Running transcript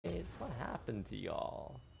happened to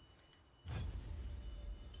y'all?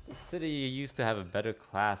 The city used to have a better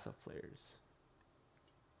class of players.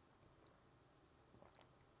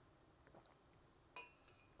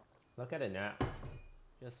 Look at it now.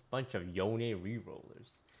 Just a bunch of Yone rerollers.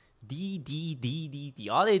 D.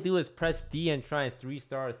 All they do is press D and try and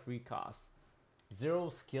 3-star 3 cost. 0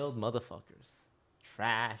 skilled motherfuckers.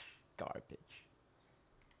 Trash. Garbage.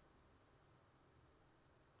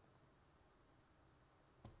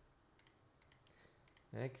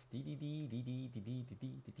 Next.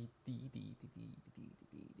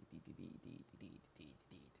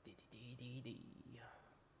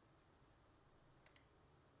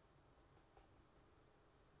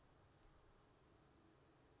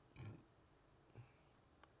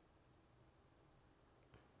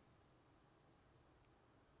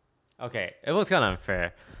 Okay, it was kind of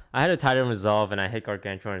unfair. I had a Titan Resolve and I hit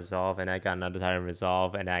Gargantuan Resolve and I got another Titan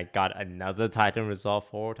Resolve and I got another Titan Resolve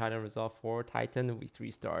 4, Titan Resolve 4, Titan. We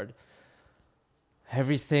 3-starred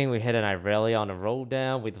everything. We hit an Irelia on a roll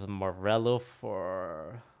down with Morello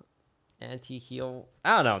for anti-heal.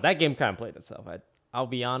 I don't know. That game kind of played itself. I'll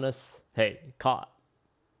be honest. Hey, caught.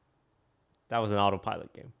 That was an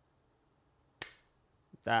autopilot game.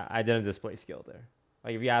 That I didn't display skill there.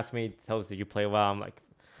 Like if you ask me, Toast, did you play well? I'm like,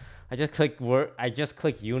 I just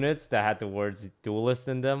clicked units that had the words duelist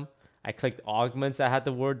in them. I clicked augments that had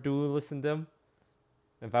the word duelist in them.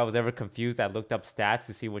 If I was ever confused, I looked up stats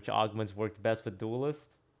to see which augments worked best with duelist.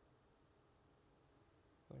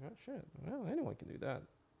 Like, oh shit, well, anyone can do that.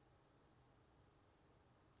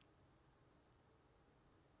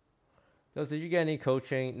 So did you get any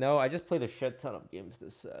coaching? No, I just played a shit ton of games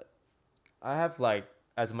this set. I have like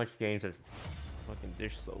as much games as fucking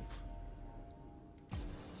dish soap.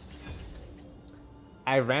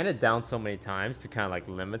 I ran it down so many times to kind of like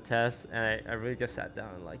limit test, and I really just sat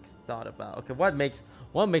down and like thought about, okay, what makes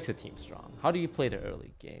a team strong? How do you play the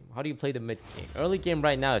early game? How do you play the mid game? Early game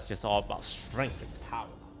right now is just all about strength and power.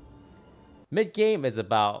 Mid game is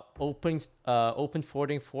about open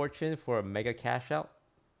forwarding fortune for a mega cash out.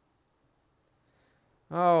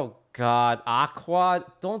 Oh god, Aqua,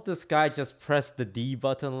 don't this guy just press the D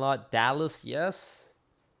button a lot? Dallas, yes.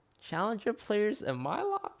 Challenger players in my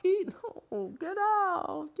lobby? No, get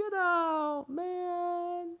out,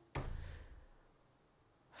 man.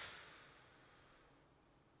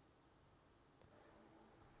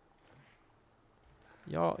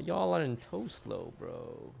 Y'all are in toast low,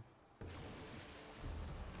 bro.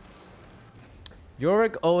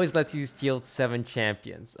 Yorick always lets you field 7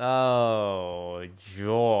 champions. Oh,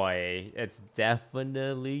 joy. It's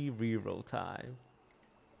definitely reroll time.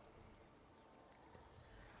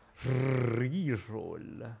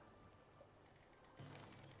 Reroll.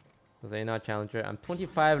 Was I not Challenger? I'm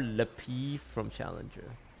 25 Lepi from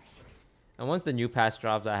Challenger. And once the new patch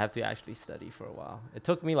drops, I have to actually study for a while. It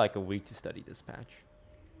took me like a week to study this patch.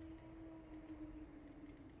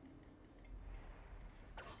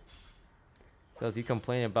 So as you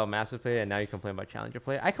complain about Master Play and now you complain about Challenger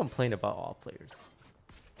Play, I complain about all players.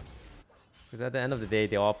 Because at the end of the day,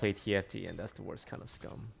 they all play TFT and that's the worst kind of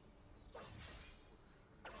scum.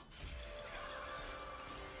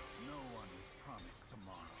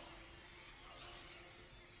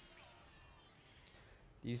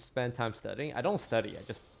 Do you spend time studying? I don't study.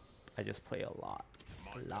 I just play a lot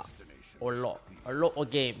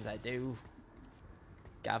of games. I do.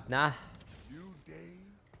 Gavna.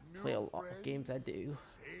 Play a lot of games. I do.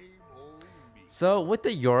 So with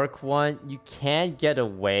the York one, you can get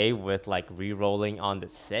away with like re-rolling on the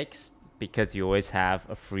 6th because you always have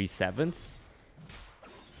a free 7th.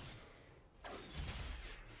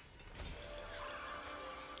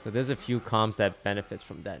 So there's a few comps that benefits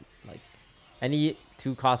from that. Like any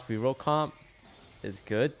 2-cost reroll comp is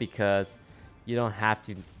good because you now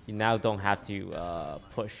don't have to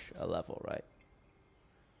push a level, right?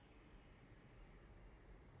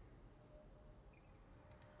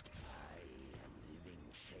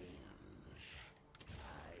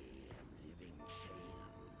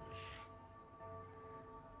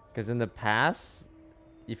 Because in the past,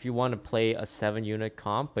 if you want to play a 7-unit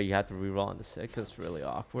comp, but you have to reroll on the 6, it's really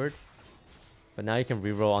awkward. But now you can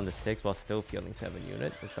reroll on the 6 while still fielding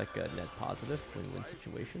 7-unit. It's like a net positive win-win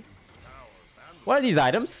situation. What are these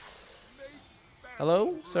items?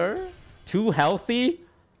 Hello, sir? Too healthy?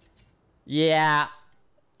 Yeah.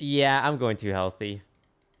 Yeah, I'm going too healthy.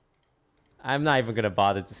 I'm not even going to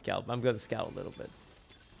bother to scalp. I'm going to scalp a little bit.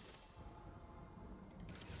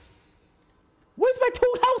 Where's my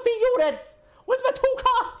 2 healthy units? Where's my 2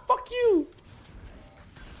 cost? Fuck you.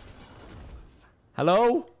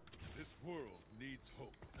 Hello? This world needs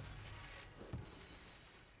hope.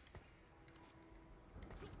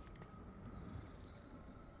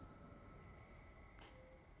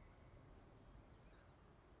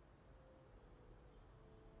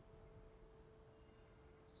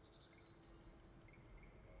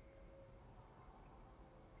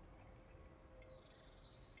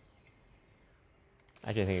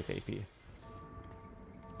 Actually, I think it's AP.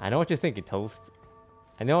 I know what you're thinking, Toast.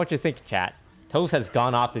 I know what you're thinking, chat. Toast has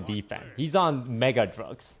gone off the deep end. He's on mega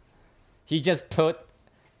drugs. He just put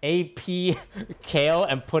AP Kale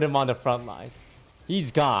and put him on the front line. He's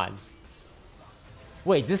gone.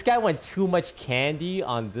 Wait, this guy went too much candy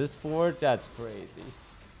on this board? That's crazy.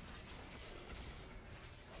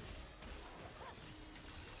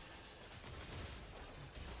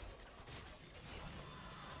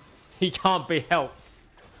 He can't be helped.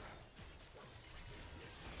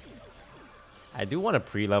 I do want a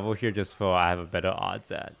pre-level here just so I have a better odds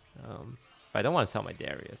at. But I don't want to sell my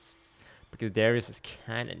Darius. Because Darius is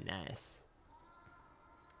kind of nice.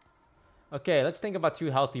 Okay, let's think about two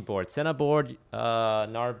healthy boards. Senna board,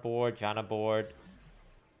 Nar board, Janna board.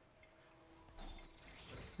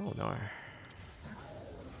 Oh, Nar.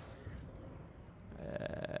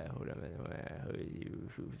 Hold on a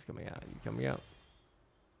minute. Who's coming out? You coming out?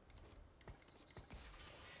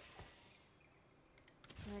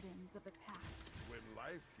 Burdens of the past. When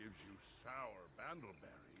life gives you sour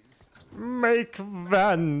bandleberries, Make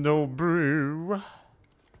Vandal brew.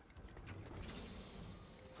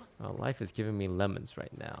 Well, life is giving me lemons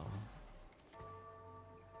right now.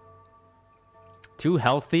 Too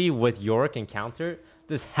healthy with Yorick and counter?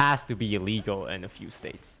 This has to be illegal in a few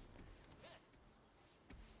states.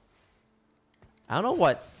 I don't know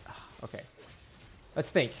what... Okay. Let's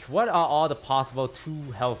think. What are all the possible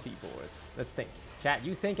too healthy boards? Let's think. Chat,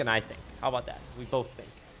 you think and I think. How about that? We both think.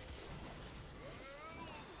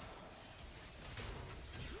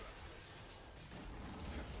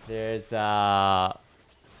 There's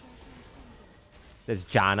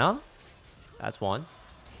Janna. That's one.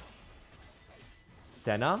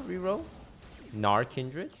 Senna reroll. Nar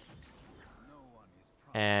Kindred.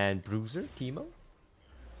 And Bruiser, Teemo.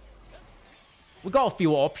 We got a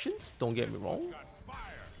few options, don't get me wrong.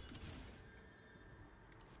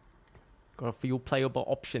 Got a few playable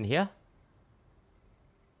option here.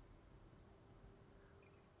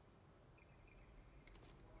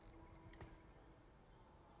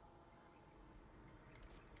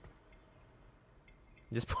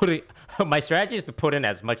 Just put it. My strategy is to put in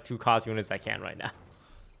as much 2-cost units as I can right now.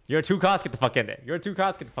 You're a 2-cost, get the fuck in there. You're a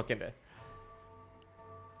 2-cost, get the fuck in there.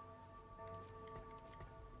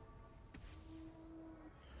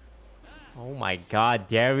 Oh my god,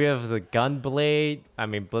 Darius is a Gunblade. I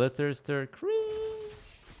mean, Blitherster.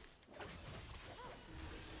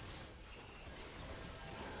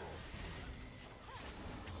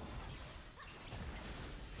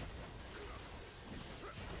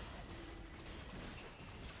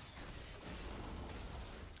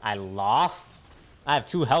 I lost? I have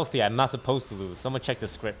 2 healthy. I'm not supposed to lose. Someone check the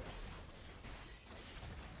script.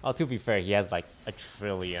 Oh, to be fair, he has like a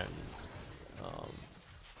trillion.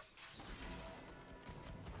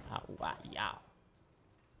 Yeah.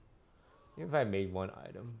 Even if I made one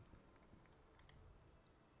item.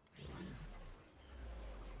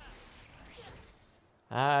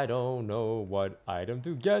 I don't know what item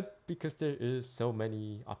to get because there is so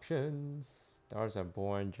many options. Stars are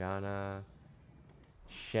born, Janna.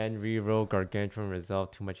 Shen reroll, Gargantuan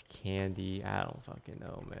resolve, too much candy. I don't fucking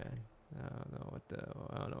know, man. I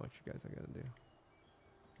don't know what you guys are gonna do.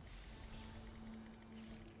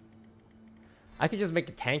 I could just make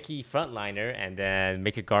a tanky frontliner and then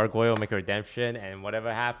make a gargoyle, make a redemption, and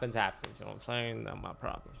whatever happens, happens. You know what I'm saying? Not my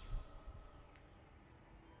problem.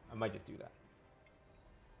 I might just do that.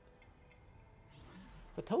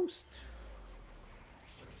 For Toast.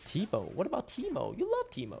 Teemo. What about Teemo? You love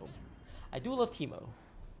Teemo. I do love Teemo.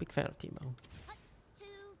 Big fan of Teemo. 1, 2,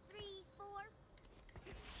 3, 4.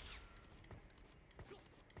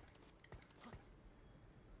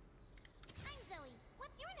 I'm Zoe.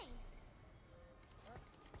 What's your name?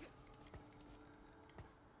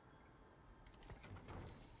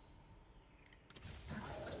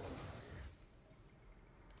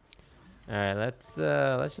 All right, let's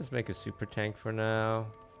just make a super tank for now.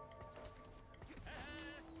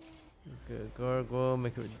 Good gargoyle,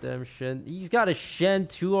 make a redemption. He's got a Shen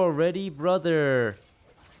 2 already, brother.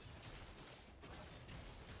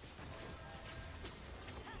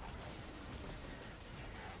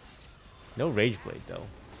 No Rage Blade though.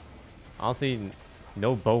 Honestly,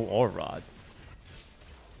 no bow or rod.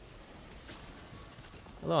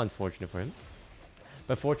 A little unfortunate for him,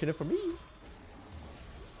 but fortunate for me.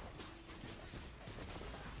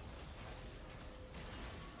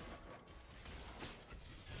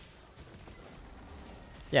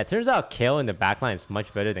 Yeah, it turns out Kale in the backline is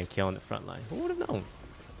much better than Kale in the front line. Who would have known?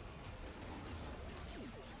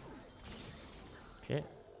 Shit,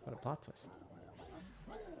 what a plot twist.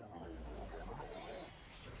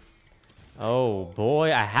 Oh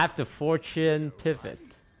boy, I have to fortune pivot.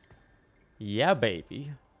 Yeah, baby.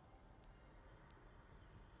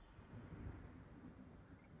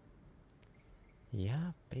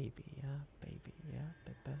 Yeah, baby. Yeah, baby. Yeah,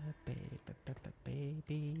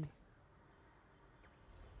 baby.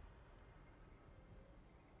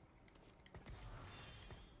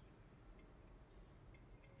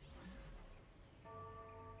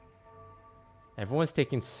 Everyone's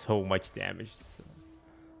taking so much damage.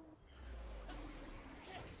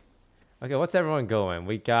 Okay, what's everyone going?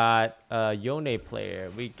 We got Yone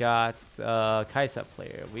player. We got Kaisa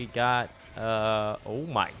player. We got oh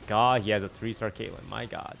my god, he has a 3-star Caitlyn. My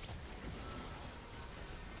god.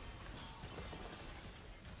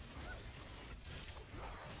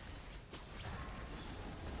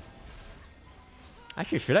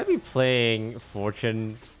 Actually, should I be playing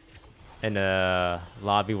Fortune in a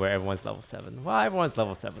lobby where everyone's level 7? Well, everyone's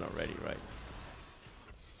level 7 already, right?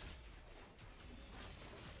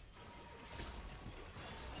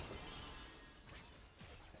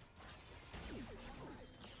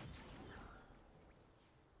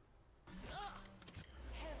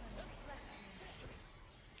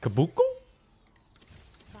 Kabuko?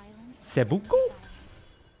 Sebuko?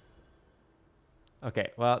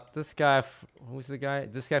 Okay, well, this guy, who's the guy?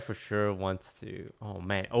 This guy for sure wants to, oh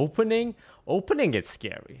man, opening? Opening is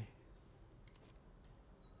scary.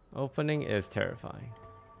 Opening is terrifying.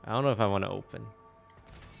 I don't know if I want to open.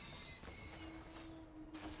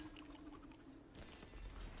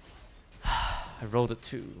 I rolled a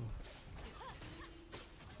 2.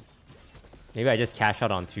 Maybe I just cash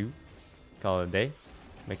out on 2. Call it a day.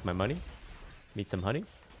 Make my money. Meet some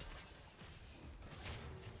honeys.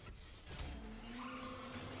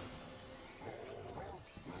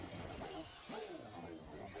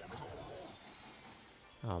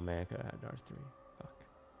 Oh man, I could have had R3. Fuck.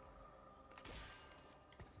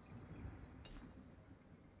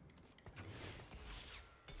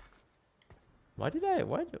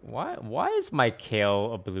 Why is my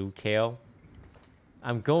kale a blue kale?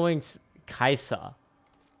 I'm going Kaisa.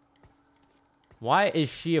 Why is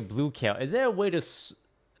she a blue kale? Is there a way to sir?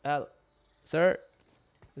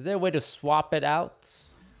 Is there a way to swap it out?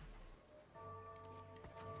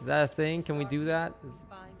 Is that a thing? Can we do that?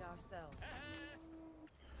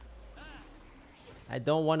 I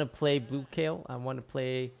don't want to play blue kale. I want to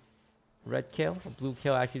play red kale. Blue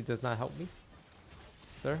kale actually does not help me.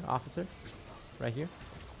 Sir, officer, right here.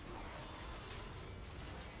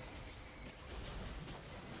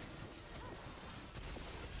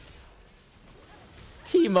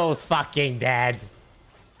 Teemo's fucking dead.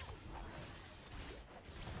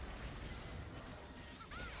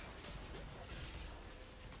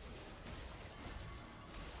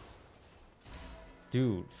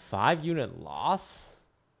 Dude, 5-unit loss?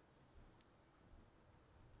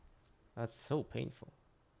 That's so painful.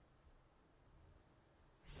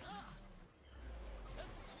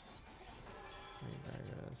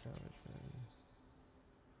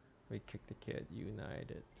 We kicked the kid,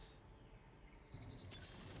 united.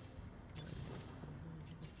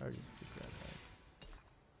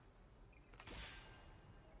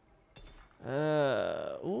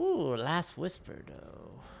 Ooh, last whisper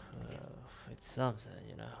though. It's something,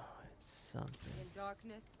 you know. It's something. In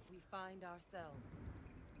darkness, we find ourselves.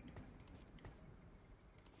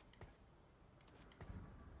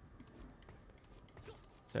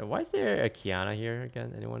 So why is there a Kiana here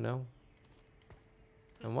again? Anyone know?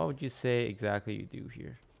 And what would you say exactly you do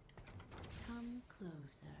here? Come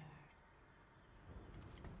closer.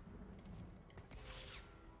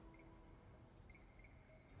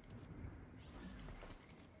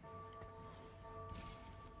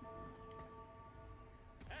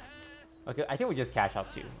 Okay, I think we just cash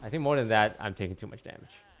out 2. I think more than that, I'm taking too much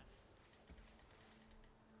damage.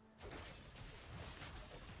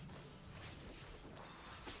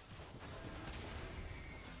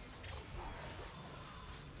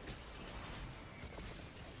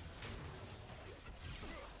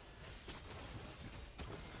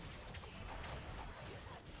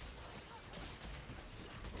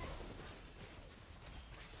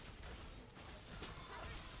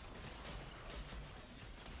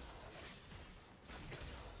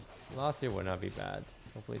 Loss here would not be bad.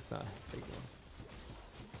 Hopefully it's not a big one.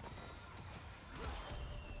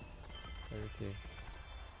 32.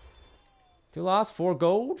 2 loss, 4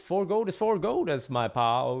 gold. 4 gold is 4 gold, as my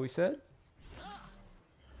pa always said.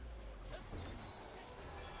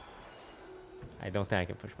 I don't think I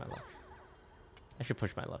can push my luck. I should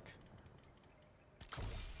push my luck.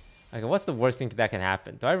 Okay, what's the worst thing that can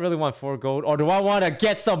happen? Do I really want 4 gold? Or do I want to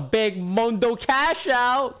get some big Mondo cash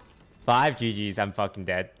out? 5 GGs, I'm fucking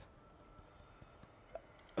dead.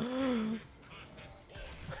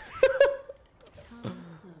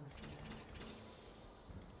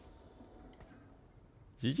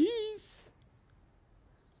 GG's.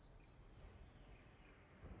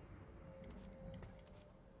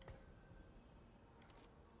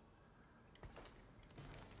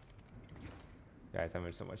 Guys, I'm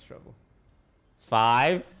in so much trouble.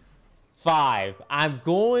 5. I'm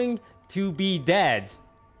going to be dead.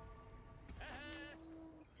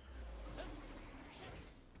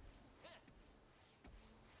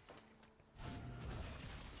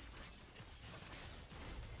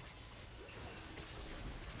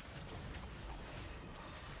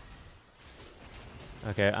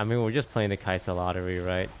 Okay, I mean, we're just playing the Kaisa lottery,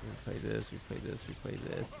 right? We play this, we play this, we play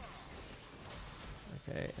this.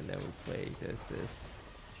 Okay, and then we play this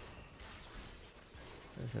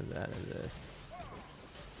and that and this.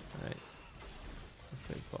 Alright. We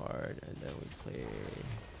play Bard, and then we play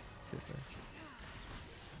Zipper.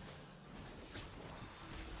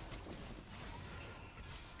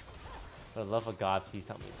 For the love of God, please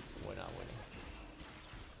tell me we're not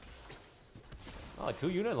winning. Oh,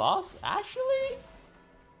 2-unit loss? Actually?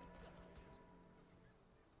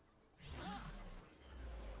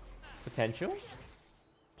 Potential?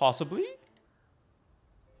 Possibly?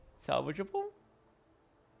 Salvageable?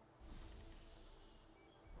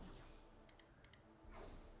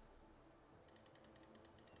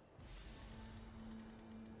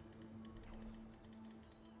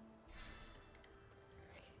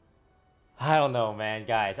 I don't know, man,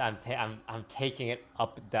 guys. I'm taking it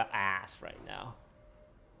up the ass right now.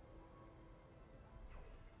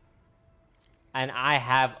 And I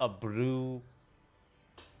have a blue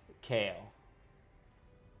Kale.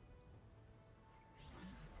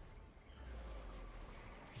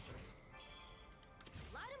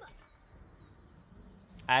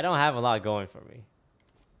 I don't have a lot going for me.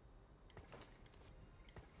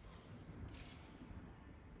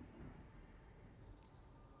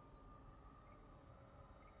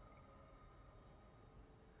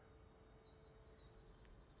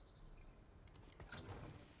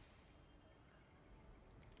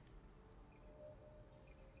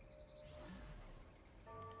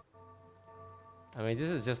 I mean, this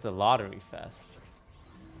is just a lottery fest.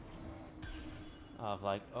 Of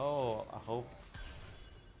like, oh, I hope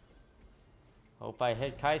I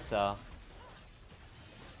hit Kaisa.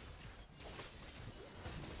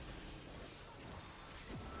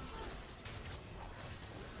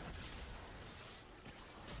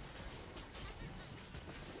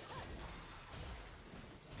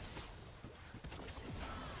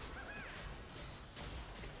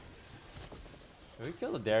 If we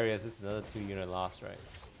kill the Darius, it's another 2-unit loss, right?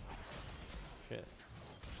 Shit.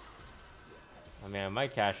 I mean, I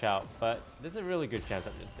might cash out, but there's a really good chance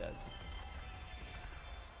I'm just dead.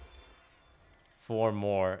 4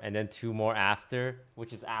 more, and then 2 more after,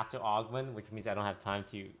 which is after Augment, which means I don't have time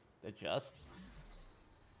to adjust.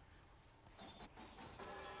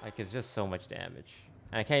 Like, it's just so much damage.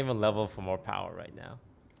 And I can't even level for more power right now.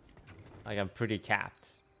 Like, I'm pretty capped.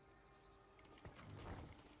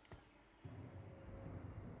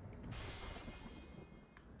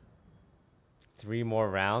 Three more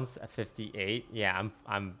rounds at 58. Yeah,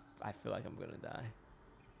 I feel like I'm gonna die.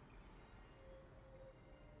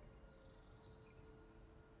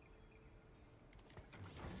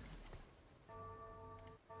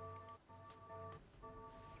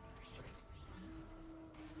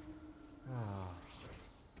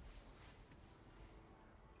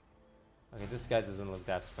 Okay, this guy doesn't look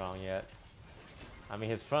that strong yet. I mean,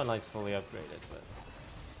 his front line's fully upgraded, but...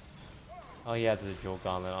 Oh, he has a Jewel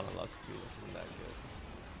Gauntlet on a Lux too, which isn't that good.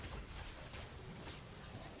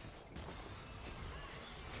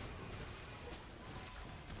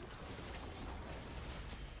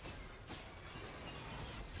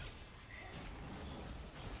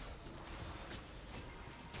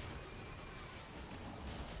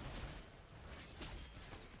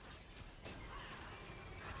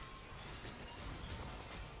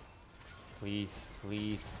 Please,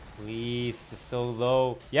 please, please. It's so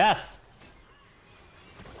low. Yes!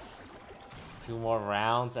 2 more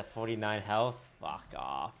rounds at 49 health. Fuck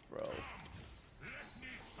off, bro.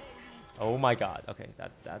 Oh my god. Okay,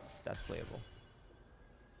 that's playable.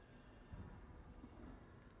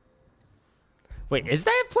 Wait, is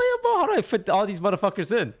that playable? How do I fit all these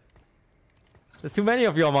motherfuckers in? There's too many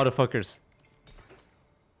of y'all motherfuckers.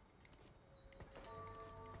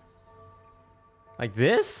 Like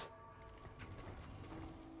this?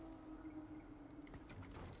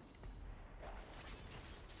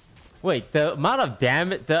 Wait, the amount of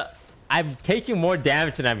damage, I'm taking more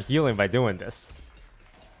damage than I'm healing by doing this.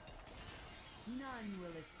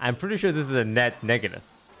 I'm pretty sure this is a net negative.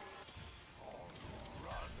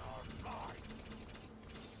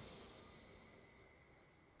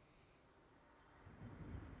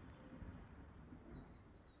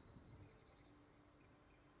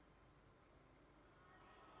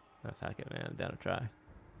 Fuck it, man. I'm down to try.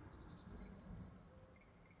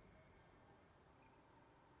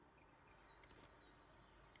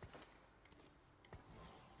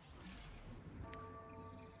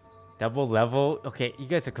 Double level? Okay, you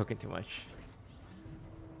guys are cooking too much.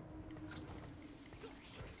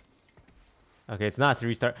 Okay, it's not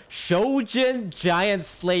 3-star. Shojin Giant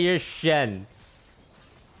Slayer Shen.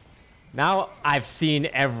 Now I've seen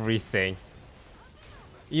everything.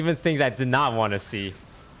 Even things I did not want to see.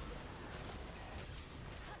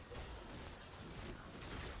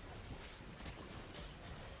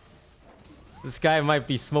 This guy might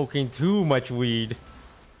be smoking too much weed.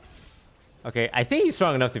 Okay, I think he's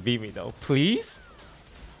strong enough to beat me though. Please?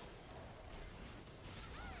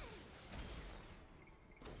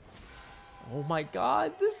 Oh my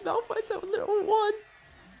god, this Malphite's at level 1.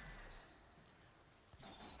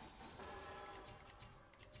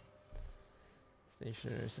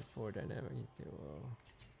 Stationary support dynamic duo.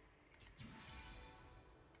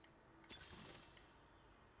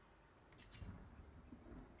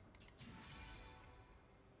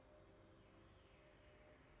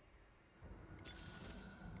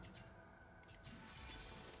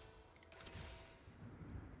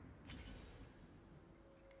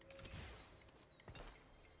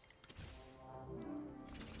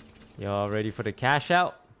 Y'all ready for the cash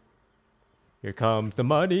out? Here comes the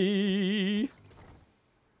money.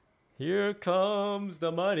 Here comes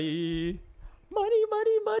the money. Money,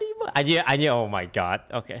 money, money, money. I need, oh my god.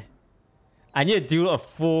 Okay. I need to do a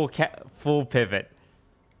full pivot.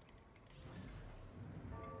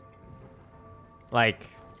 Like,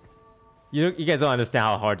 you guys don't understand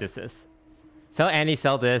how hard this is. Sell Annie,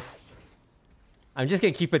 sell this. I'm just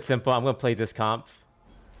gonna keep it simple. I'm gonna play this comp.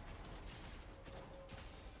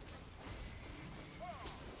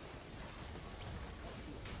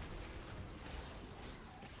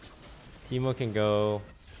 Timo can go.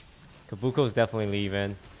 Kabuko's definitely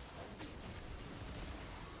leaving.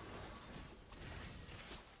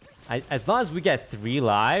 As long as we get 3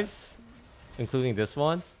 lives, including this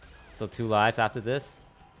one, so 2 lives after this.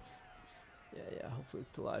 Yeah, hopefully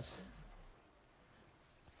it's 2 lives.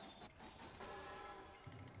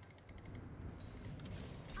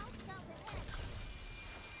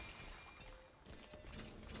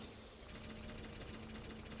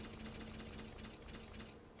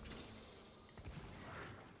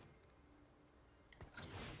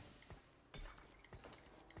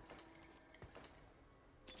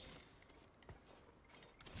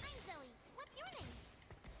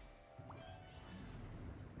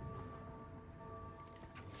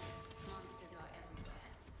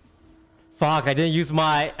 Fuck, I didn't use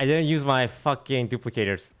my fucking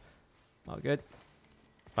duplicators. All good.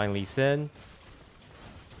 Finally Sin.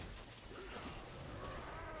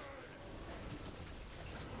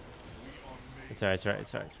 It's alright.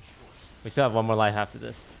 We still have 1 more life after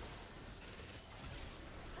this.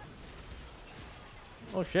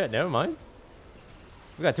 Oh shit, never mind.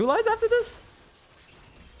 We got 2 lives after this?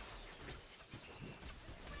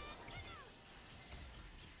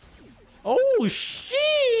 Oh shit!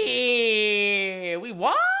 We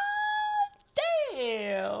won?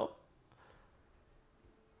 Damn!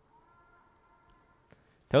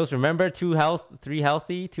 Toast, remember 2 health, 3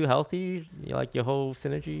 healthy, 2 healthy? You like your whole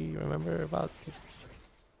synergy? Remember about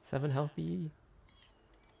 7 healthy?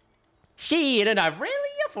 Shit, and I really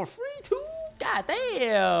for free too? God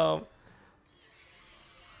damn!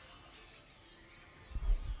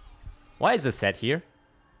 Why is the set here?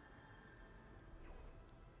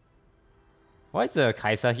 Why is the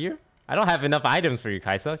Kaisa here? I don't have enough items for you,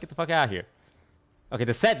 Kaisa. Get the fuck out of here. Okay,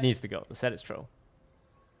 the set needs to go. The set is troll.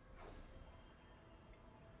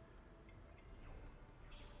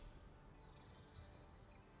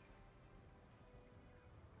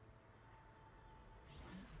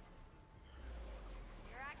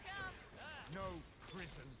 Here I come. No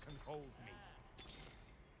prison can hold me.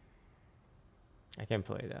 I can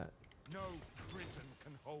play that. No prison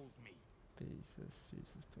can hold me. Jesus,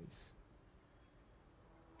 please.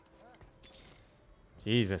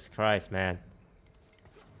 Jesus Christ, man.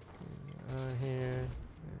 Here.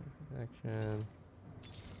 Protection.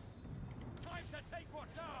 Time to take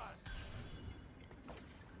what's ours.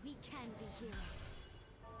 We can be heroes.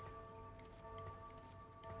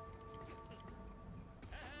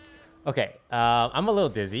 Okay, I'm a little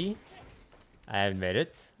dizzy. I admit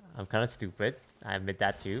it. I'm kind of stupid. I admit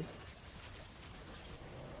that too.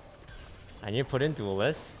 I need to put in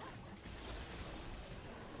duelist.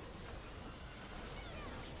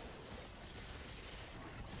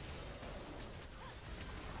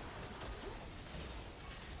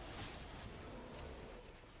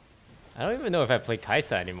 I don't even know if I play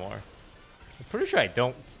Kaisa anymore. I'm pretty sure I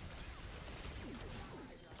don't.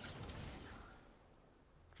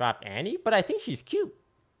 Drop Annie? But I think she's cute.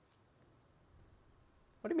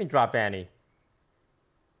 What do you mean drop Annie?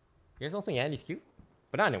 You guys don't think Annie's cute?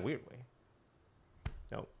 But not in a weird way.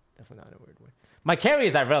 No, definitely not in a weird way. My carry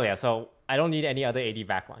is Irelia, so I don't need any other AD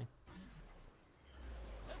backline.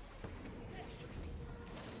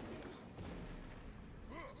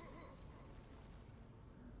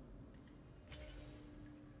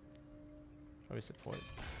 Probably support.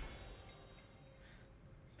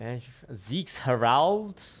 Banshee, Zeke's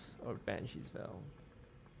Herald or Banshee's Veil?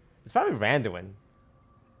 It's probably Randuin.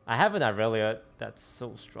 I have an Irelia that's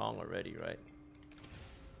so strong already, right?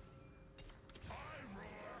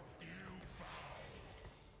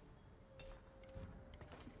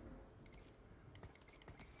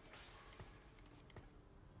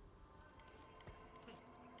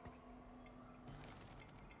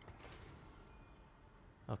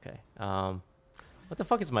 Okay. What the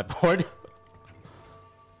fuck is my board?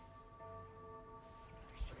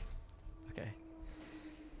 Okay.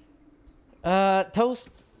 Toast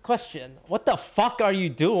question. What the fuck are you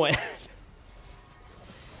doing?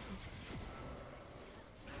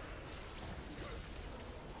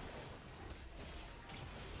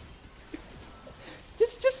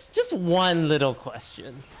 just one little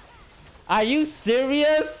question. Are you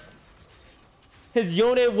serious? His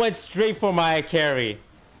unit went straight for my carry.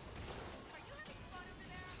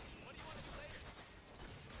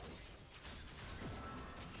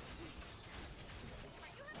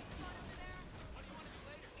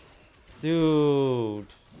 Dude.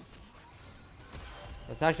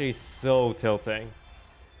 That's actually so tilting.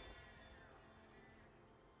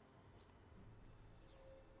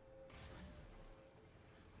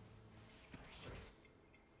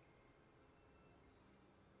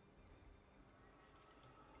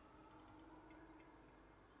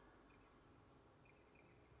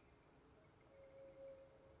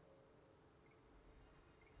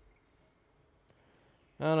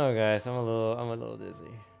 I don't know, guys. I'm a little dizzy.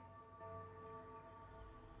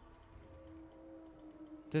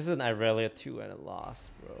 This is an Irelia 2 and a loss,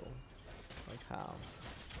 bro. Like how?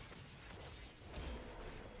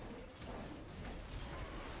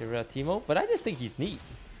 Hira Timo, but I just think he's neat.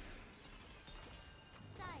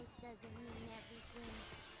 Size doesn't mean everything.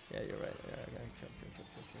 Yeah, you're right. Yeah, I gotta check.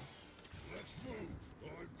 Let's move.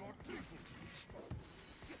 I've got people to inspire.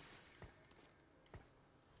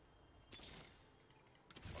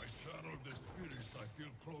 I channel the spirits I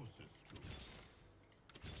feel closest to.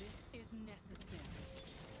 This is necessary.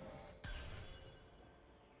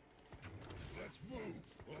 Let's move.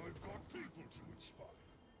 I've got people to inspire.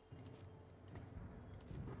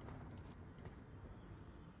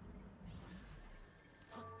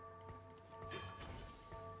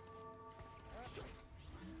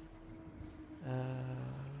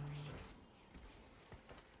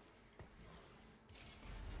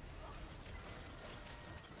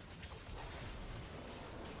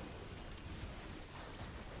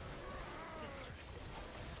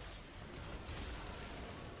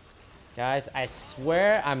 Guys, I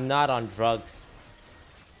swear I'm not on drugs.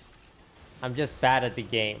 I'm just bad at the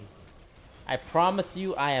game. I promise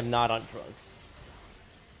you I am not on drugs.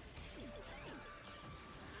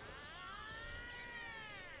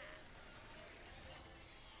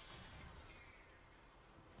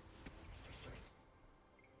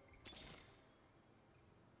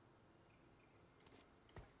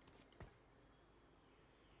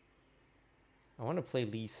 I want to play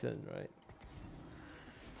Lee Sin, right?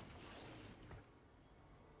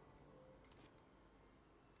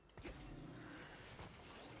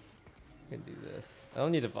 Can do this. I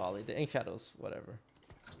don't need a volley. The Ink Shadows, whatever.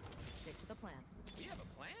 Stick to the plan. We have a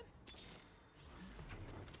plan?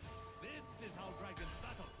 This is how dragons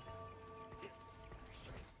battle.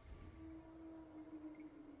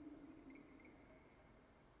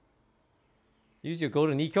 Use your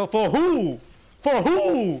golden eco for who? For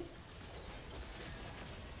who?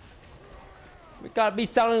 We gotta be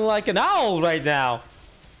sounding like an owl right now.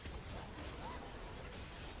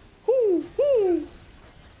 Whoo, whoo.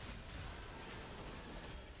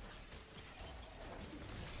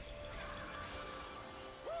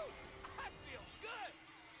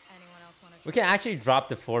 We can actually drop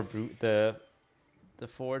the the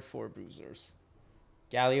forward 4 bruisers,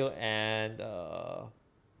 Galio and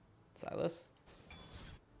Silas,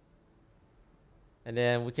 and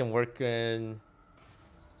then we can work in.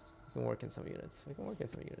 We can work in some units.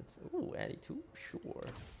 Ooh, Annie too, sure.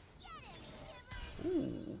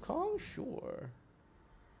 Ooh, Kong, sure.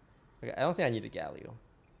 Okay, I don't think I need the Galio.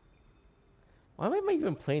 Why am I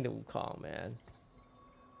even playing the Wukong, man?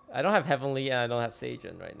 I don't have Heavenly and I don't have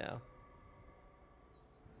Sajin right now.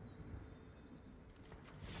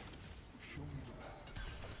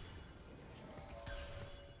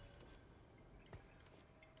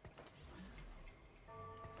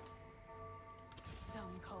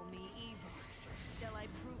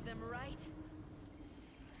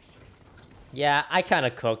 Yeah, I kind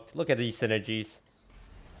of cooked. Look at these synergies.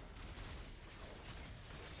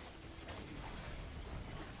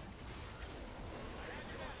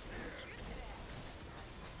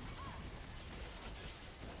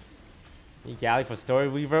 Galley for Story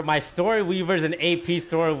Weaver. My Story Weaver is an AP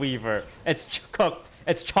Story Weaver. It's cooked.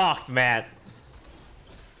 It's chalked, man.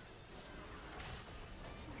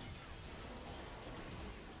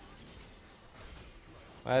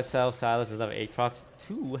 Myself, Silas is of Aatrox.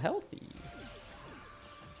 Too healthy.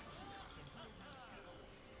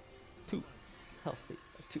 Too healthy.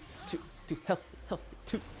 Too healthy.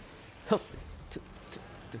 Too healthy. Too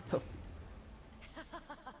healthy.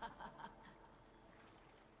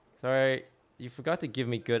 Sorry, you forgot to give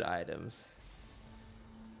me good items.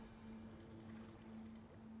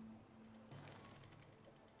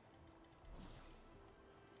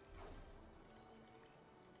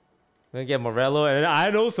 I'm gonna get Morello, and I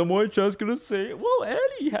know someone just gonna say, well,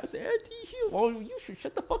 Eddie has anti-heal. Well, you should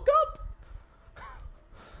shut the fuck up.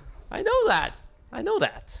 I know that. I know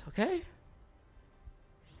that, okay?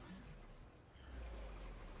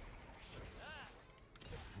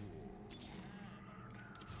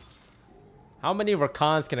 How many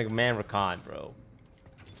Rakans can a man Rakan, bro?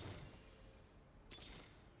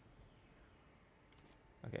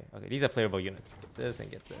 Okay, these are playable units. Get this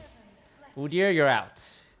and get this. Udyr, you're out.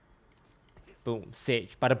 Boom,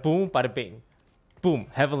 Sage. Bada boom, bada bing. Boom,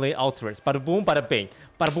 Heavenly Altars. Bada boom, bada bing.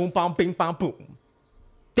 Bada boom, bam, bing, bam, boom.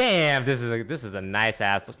 Damn, this is a nice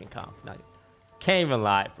ass looking comp. Can't even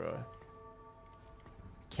lie, bro.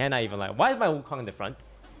 Cannot even lie. Why is my Wukong in the front?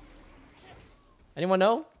 Anyone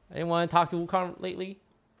know? Anyone talk to Wukong lately?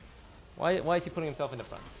 Why is he putting himself in the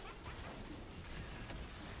front?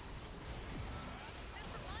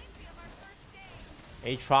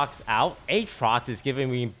 Aatrox out. Aatrox is giving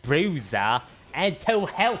me bruiser and too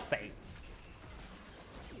healthy.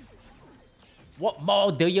 What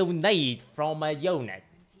more do you need from a unit?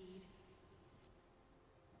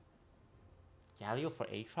 Galio for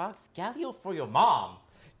Aatrox? Galio for your mom.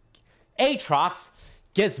 Aatrox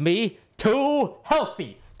gives me too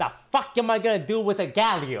healthy. The fuck am I gonna do with a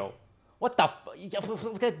Galio? What the fuck?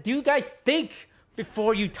 Do you guys think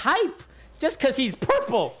before you type? Just because he's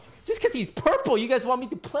purple. Just because he's purple, you guys want me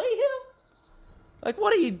to play him? Like,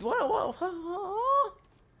 what are you... What?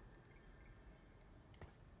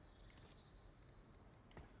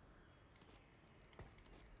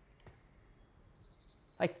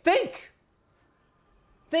 Like, think!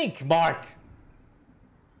 Think, Mark!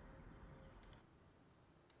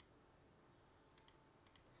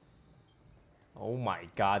 Oh my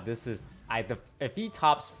god, this is... if he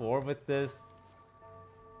tops 4 with this...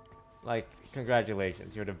 Like,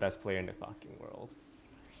 congratulations, you're the best player in the fucking world.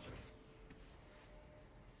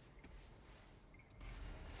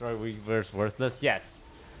 Story Weaver's worthless? Yes.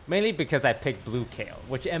 Mainly because I picked Blue Kale,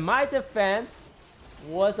 which in my defense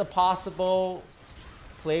was a possible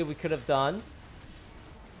play we could have done.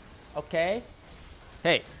 Okay?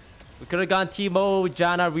 Hey, we could have gone Teemo,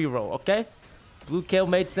 Janna, reroll, okay? Blue Kale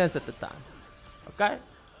made sense at the time. Okay?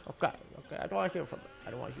 Okay. I don't want to hear from it. I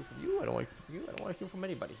don't want to hear from you. I don't want to hear from you. I don't want to hear from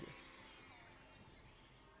anybody here.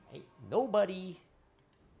 Ain't nobody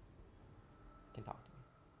can talk to me.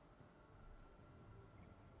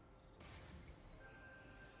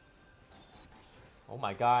 Oh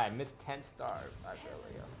my god, I missed 10 stars.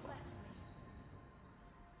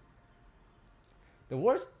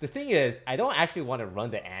 The thing is, I don't actually want to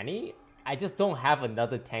run the Annie. I just don't have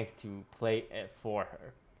another tank to play it for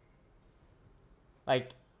her.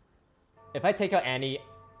 Like, if I take out Annie,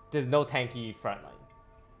 there's no tanky frontline.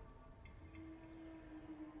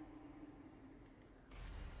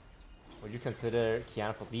 Would you consider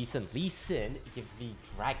Kiana for Lee Sin? Lee Sin gives me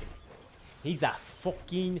dragon. He's a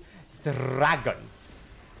fucking dragon.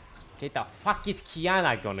 Okay, the fuck is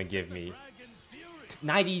Kiana gonna give me?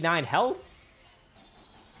 99 health?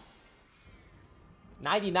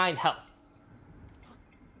 99 health.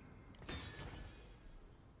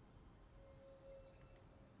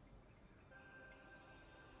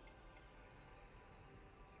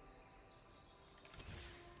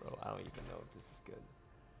 Bro, I don't even know if this is good.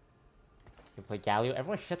 You can play Galio.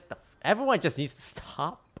 Everyone just needs to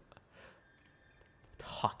stop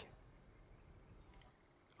talking.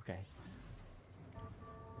 Okay.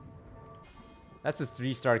 That's a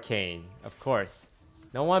 3-star Kane, of course.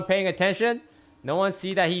 No one paying attention? No one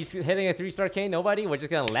see that he's hitting a 3-star Kane? Nobody? We're just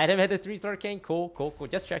gonna let him hit a 3-star Kane? Cool.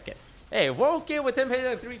 Just check it. Hey, we're okay with him hitting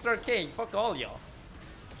a 3-star Kane. Fuck all y'all.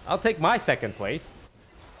 I'll take my 2nd place.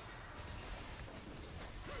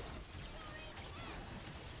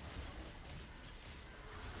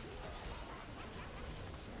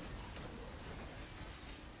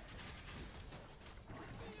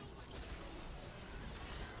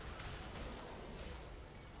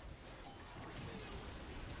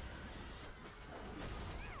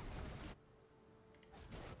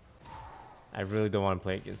 I really don't want to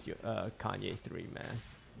play against you, Kanye 3, man.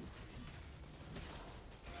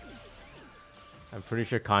 I'm pretty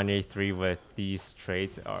sure Kanye 3 with these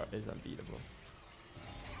traits is unbeatable.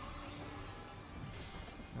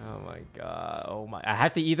 Oh my god. Oh my. I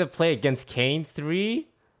have to either play against Kane 3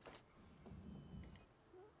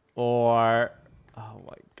 or... Oh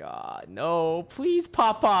my god. No. Please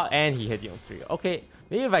pop out. And he hit Young 3. Okay.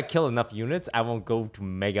 Maybe if I kill enough units, I won't go to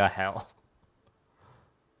mega hell.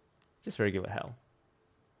 Just regular hell.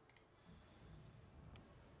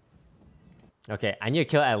 Okay. I need to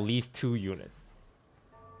kill at least 2 units.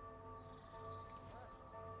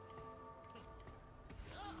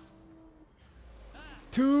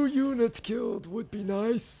 Two units killed would be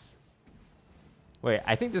nice. Wait,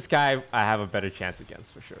 I think this guy I have a better chance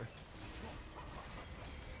against for sure.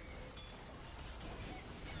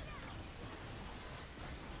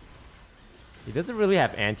 He doesn't really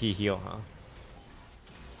have anti-heal, huh?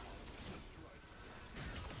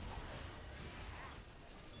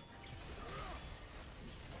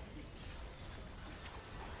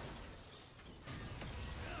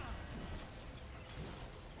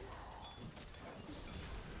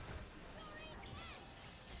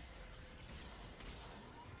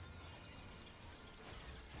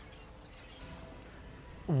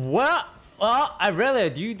 What? Well, Aurelia,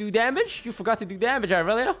 do you do damage? You forgot to do damage,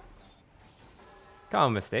 Aurelia.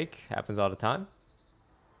 Common mistake. Happens all the time.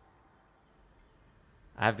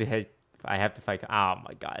 I have to hit. I have to fight. Oh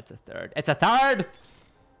my god, it's a third. It's a third!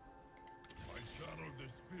 I channel the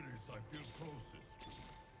spirits I feel closest.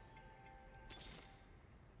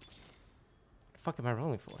 What the fuck am I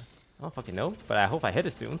rolling for? I don't fucking know, but I hope I hit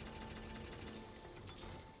it soon.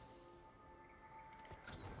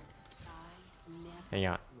 Hang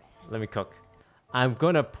on. Let me cook. I'm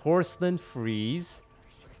gonna porcelain freeze.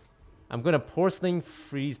 I'm gonna porcelain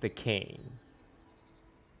freeze the Cane.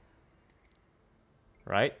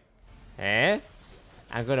 Right? And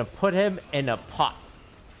I'm gonna put him in a pot.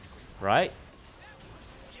 Right?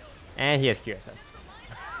 And he has QSS.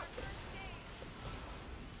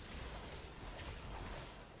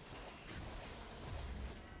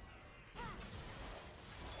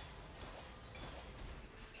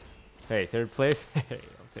 Hey, third place? Hey,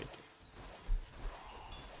 I'll take it.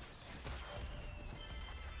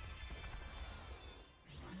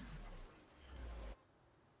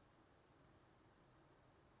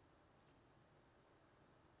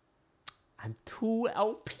 I'm 2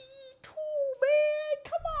 LP, 2, man.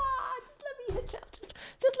 Come on, just let me hit challenge.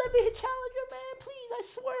 Just let me hit challenger, man. Please, I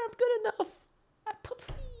swear I'm good enough.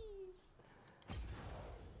 Please.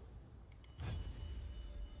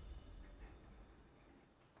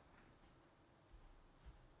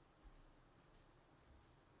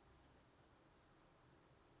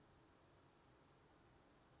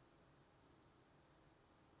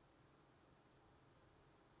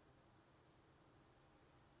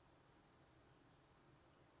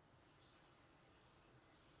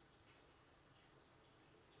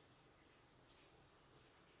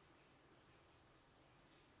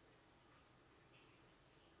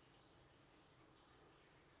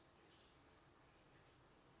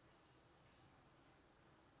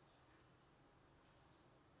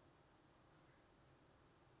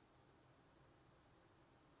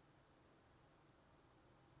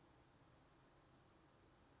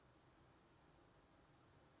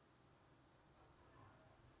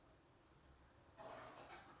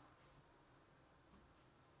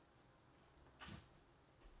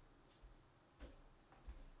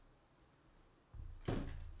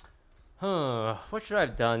 What should I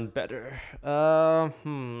have done better?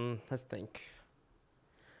 Let's think.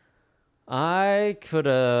 I could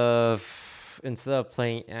have, instead of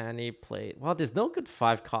playing Annie, played... Well, there's no good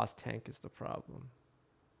 5-cost tank is the problem.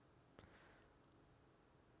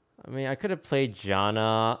 I mean, I could have played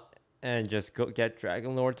Janna and just go get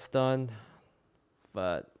Dragon Lord stunned.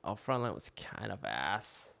 But our front line was kind of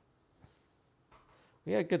ass.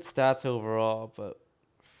 We had good stats overall, but...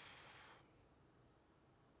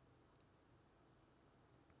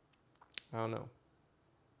 I don't know.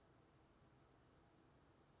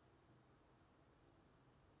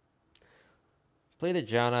 Play the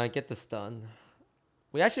Janna, get the stun.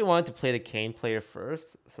 We actually wanted to play the Kane player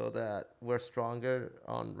first so that we're stronger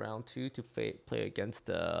on round 2 to play against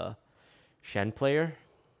the Shen player.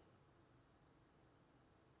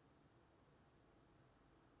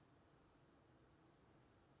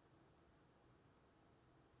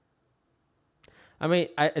 I mean,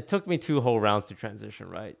 it took me 2 whole rounds to transition,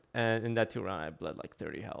 right? And in that 2 rounds, I bled like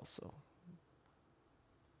 30 health, so.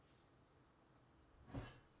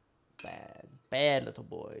 Bad little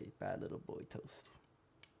boy. Bad little boy Toast.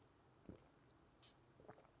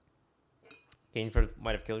 Gain first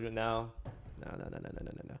might have killed you. No. No, no, no, no, no,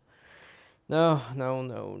 no, no, no. No, no,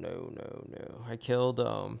 no, no, no, no. I killed,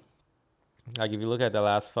 like if you look at the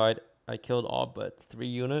last fight, I killed all but 3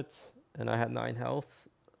 units, and I had 9 health.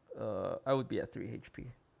 I would be at 3 HP.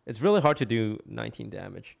 It's really hard to do 19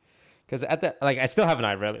 damage. Because at that, like, I still have an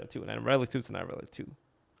Irelia too, and Irelia 2 is an Irelia 2.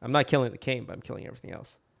 I'm not killing the Kane, but I'm killing everything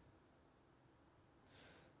else.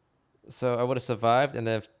 So I would have survived and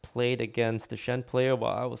then played against the Shen player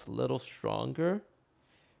while I was a little stronger.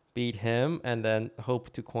 Beat him, and then hope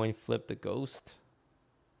to coin flip the ghost.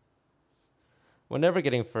 We're never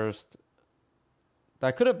getting first.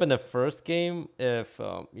 That could have been the first game if,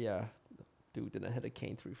 yeah, dude didn't hit a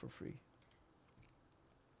Kane 3 for free.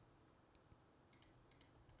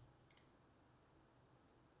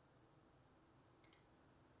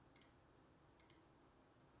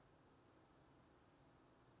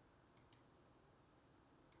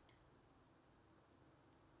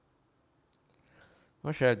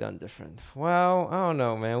 What should I have done different? Well, I don't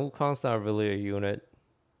know, man. Wukong's not really a unit.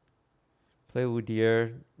 Play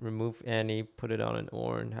Udyr, remove Annie, put it on an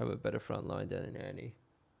Ornn, have a better front line than an Annie.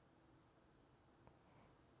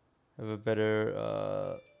 Have a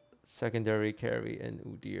better secondary carry in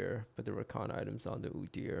Udyr. Put the Rakan items on the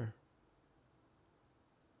Udyr.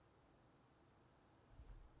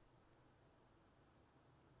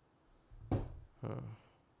 Huh.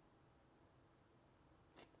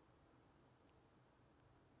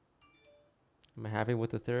 Am I happy with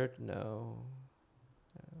the third? No.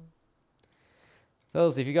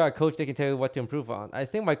 Those, if you got a coach, they can tell you what to improve on. I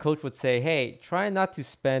think my coach would say, hey, try not to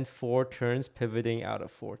spend 4 turns pivoting out of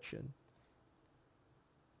fortune.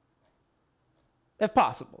 If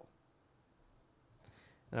possible.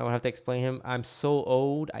 And I would have to explain him, I'm so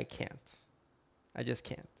old, I can't. I just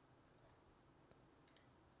can't.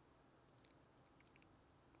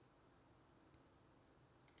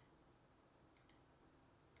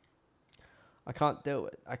 I can't do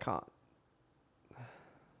it. I can't.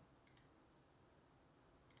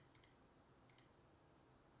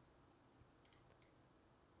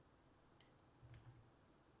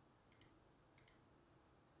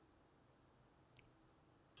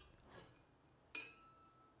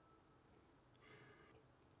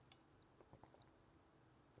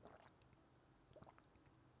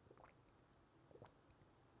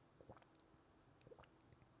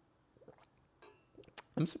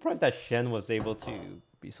 I'm surprised that Shen was able to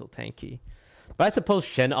be so tanky. But I suppose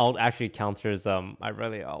Shen ult actually counters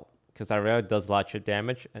Irelia ult. Because Irelia does a lot of chip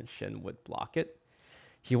damage and Shen would block it.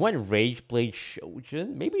 He went Rage Blade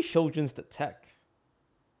Shojin. Maybe Shojin's the tech.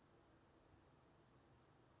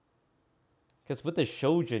 Because with the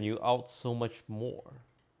Shojin, you ult so much more.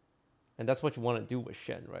 And that's what you want to do with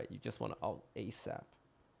Shen, right? You just want to ult ASAP.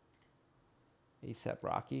 ASAP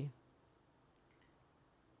Rocky.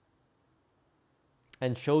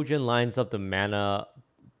 And Shojin lines up the mana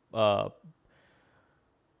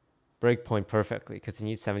breakpoint perfectly because he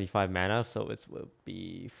needs 75 mana, so it will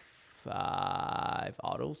be 5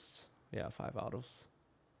 autos. Yeah, 5 autos.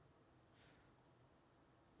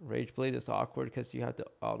 Rage Blade is awkward because you have to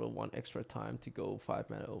auto 1 extra time to go 5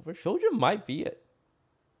 mana over. Shojin might be it.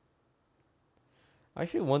 I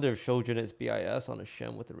actually wonder if Shojin is BIS on a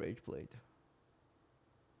Shen with the Rage Blade.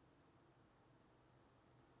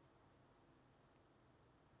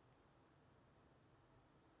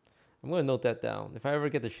 I'm going to note that down. If I ever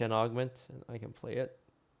get the Shen augment, I can play it.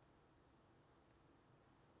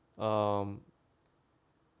 I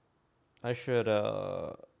should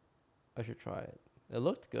try it. It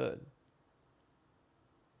looked good.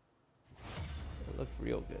 It looked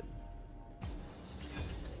real good.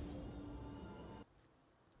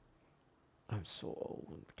 I'm so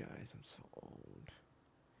old, guys. I'm so old.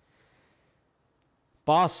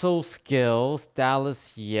 Bosso skills,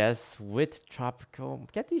 Dallas, yes, with Tropical.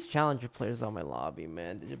 Get these challenger players on my lobby,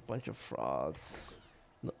 man. They're a bunch of frauds.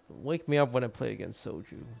 Wake me up when I play against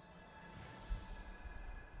Soju.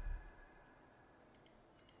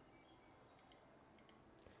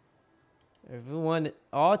 Everyone,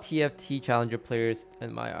 all TFT challenger players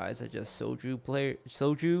in my eyes are just Soju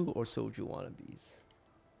or Soju wannabes.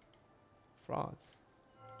 Frauds.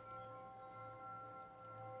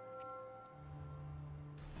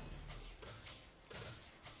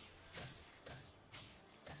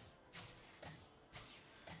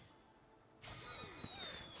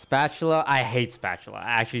 Spatula, I hate Spatula.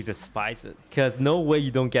 I actually despise it. Because no way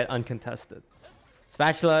you don't get uncontested.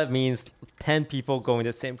 Spatula means 10 people going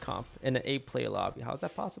the same comp in an 8-player lobby. How is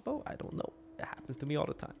that possible? I don't know. It happens to me all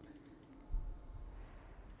the time.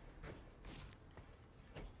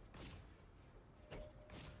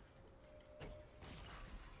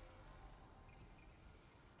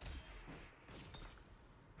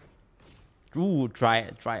 Ooh,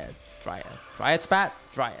 Dryad. Dryad spat?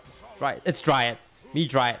 Dryad. It's Dryad. Me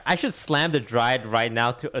Dryad. I should slam the Dryad right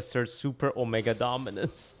now to assert super Omega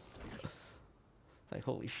dominance. Like,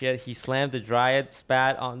 holy shit, he slammed the Dryad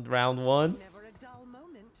spat on round 1. Never a dull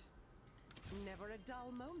moment. Never a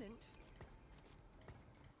dull moment.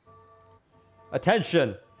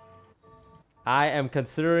 Attention! I am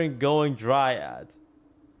considering going Dryad.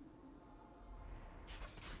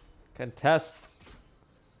 Contest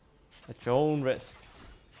at your own risk.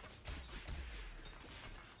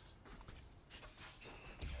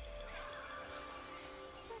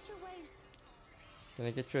 Such a waste. Can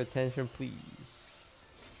I get your attention, please?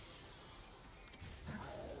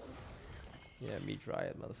 Yeah, me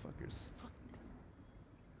Dryad, motherfuckers.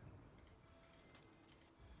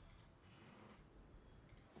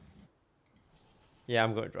 Yeah,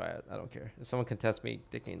 I'm going Dryad. I don't care. If someone contests me,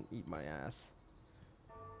 they can eat my ass.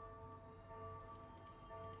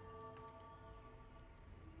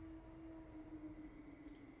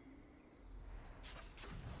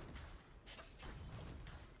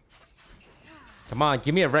 Come on,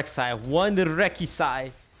 give me a Rek'Sai. One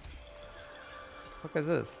Rek'Sai. What the fuck is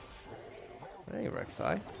this? That ain't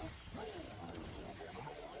Rek'Sai.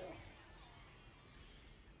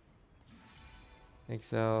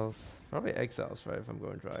 Exiles. Probably Exiles, right? If I'm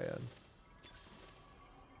going Dryad.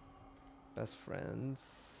 Best friends.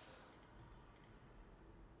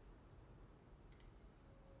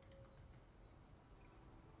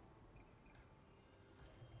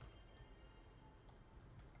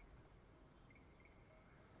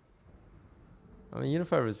 I mean,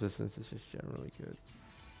 Unified Resistance is just generally good.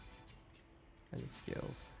 And it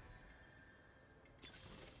scales.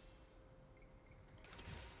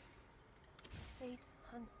 Fate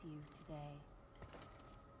hunts you today.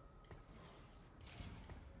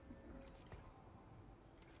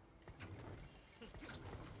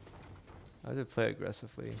 I did play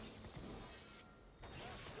aggressively.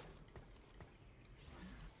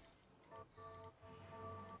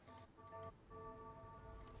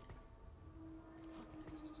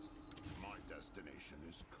 My destination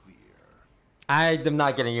is clear. I am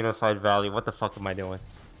not getting Unified Value. What the fuck am I doing?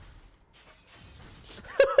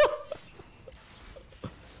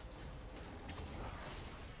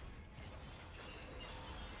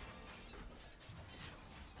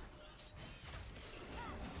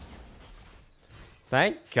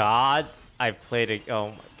 Thank God I played it.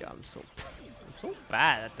 Oh my God, I'm so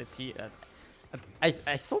bad at the T.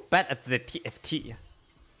 I so bad at the TFT.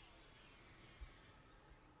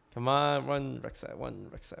 Come on, one Rek'Sai, one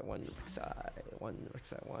Rek'Sai, one Rek'Sai, one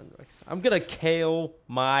Rek'Sai, one Rek'Sai. I'm gonna KO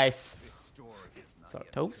my. Sorry,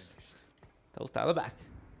 Toast. Toast out of the back.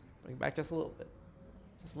 Bring it back just a little bit.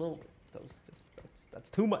 Just a little bit. Toast. Just that's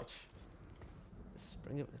too much. Just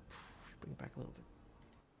bring it back a little bit.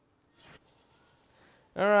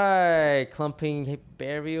 All right, clumping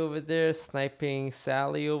Barry over there, sniping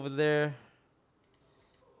Sally over there.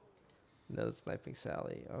 Another sniping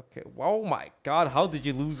Sally. Okay. Oh my God, how did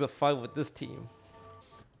you lose a fight with this team?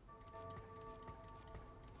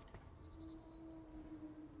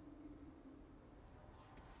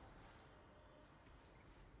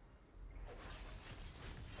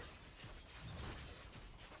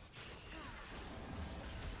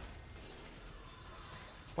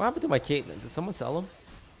 What happened to my Caitlyn? Did someone sell them?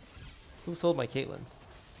 Who sold my Caitlyn's?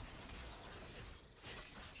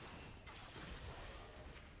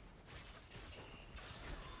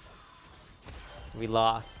 We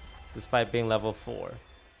lost, despite being level 4,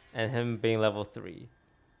 and him being level 3,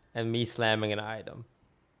 and me slamming an item.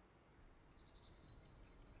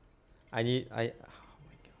 Oh my God.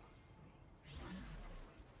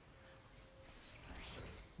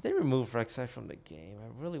 They removed Rek'Sai from the game.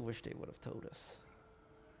 I really wish they would have told us.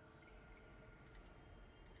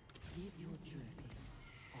 Live your journey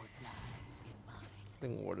or die in mine. I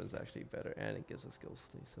think Warden's actually better, and it gives us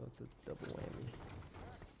Ghostly, so it's a double whammy.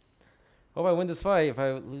 Hope I win this fight. If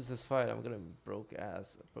I lose this fight, I'm gonna broke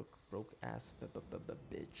ass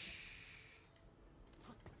bitch.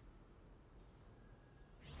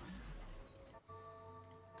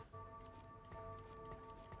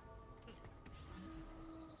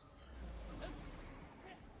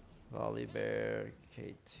 Volibear,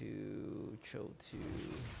 K2, Cho2.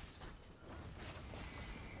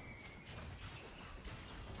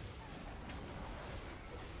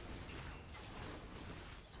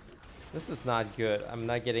 This is not good. I'm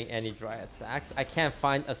not getting any Dryad stacks. I can't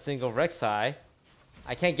find a single Rek'Sai.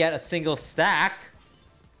 I can't get a single stack.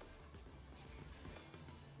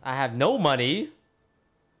 I have no money.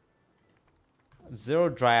 0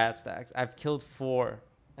 Dryad stacks. I've killed 4.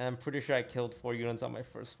 And I'm pretty sure I killed 4 units on my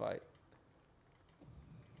first fight.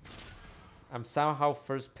 I'm somehow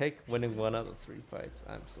first pick, winning 1 out of 3 fights.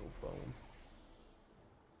 I'm so boned.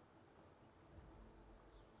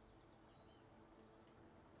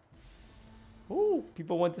 Ooh,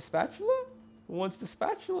 people want the spatula? Who wants the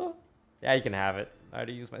spatula? Yeah, you can have it. I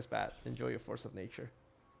already used my spat. Enjoy your force of nature.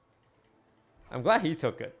 I'm glad he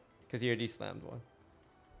took it, because he already slammed one.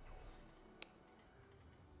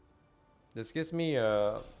 This gives me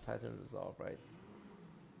a pattern resolve, right?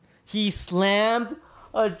 He slammed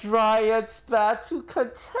a Dryad spat to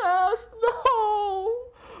contest? No!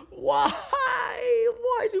 Why?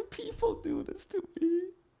 Why do people do this to me?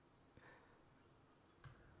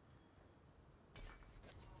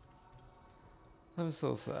 I'm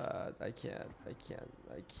so sad. I can't.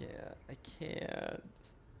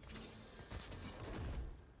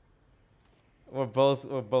 We're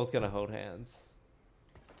both gonna hold hands.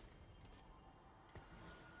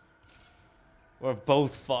 We're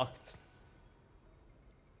both fucked.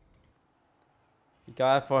 He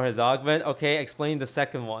got it for his augment. Okay, explain the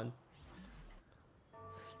second one.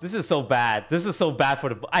 This is so bad. This is so bad for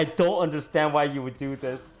the... I don't understand why you would do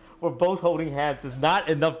this. We're both holding hands. There's not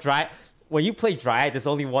enough dry... When you play Dryad, there's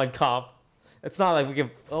only one comp. It's not like we can...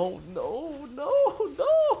 Oh, no, no,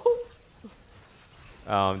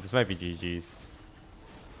 no! This might be GG's.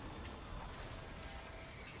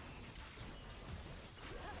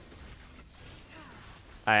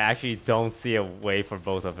 I actually don't see a way for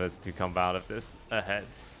both of us to come out of this ahead.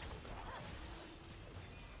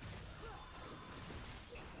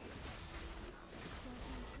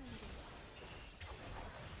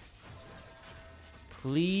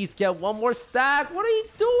 Please get one more stack. What are you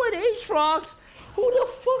doing, Aatrox? Who the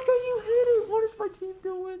fuck are you hitting? What is my team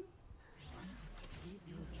doing?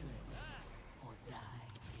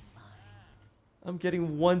 I'm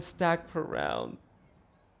getting 1 stack per round.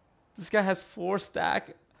 This guy has 4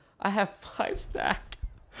 stack. I have 5 stack.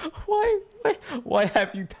 Why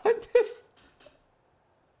have you done this?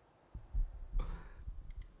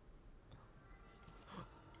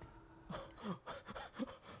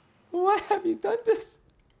 Why have you done this?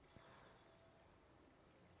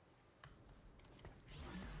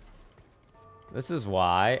 This is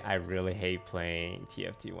why I really hate playing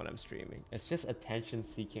TFT when I'm streaming. It's just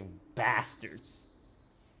attention-seeking bastards.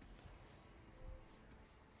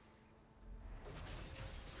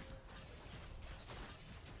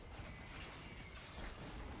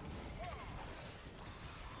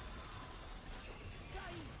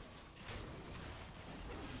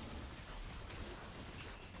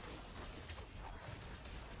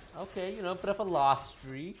 Okay, you know, bit of a lost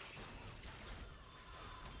streak.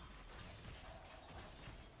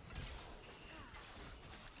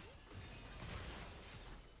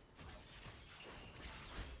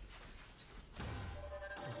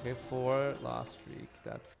 Okay, 4 lost streak.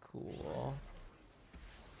 That's cool.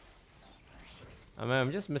 I mean,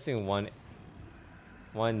 I'm just missing one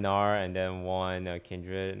Gnar and then 1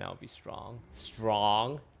 Kindred, and I'll be strong.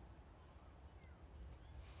 Strong.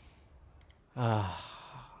 Ah.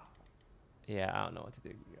 Yeah, I don't know what to do,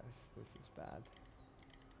 you guys. This is bad.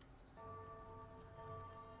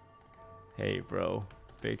 Hey, bro.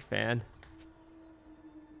 Big fan.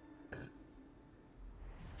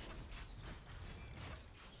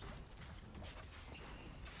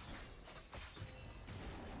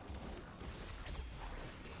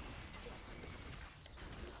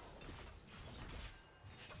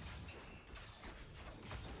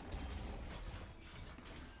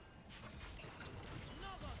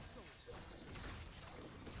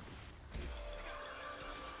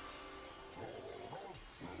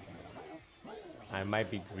 I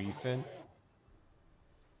might be griefing.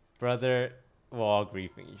 Brother, we're all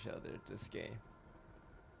griefing each other this game.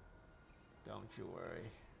 Don't you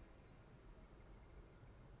worry.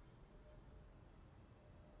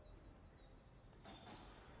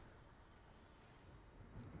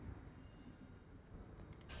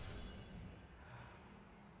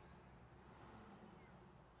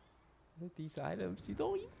 With these items, you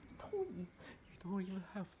don't even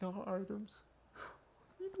have no items.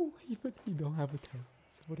 You don't have a town.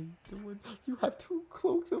 So what are you doing? You have 2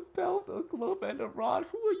 cloaks, a belt, a glove, and a rod.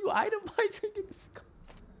 Who are you itemizing in this?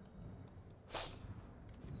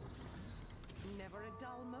 Never a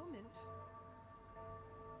dull moment.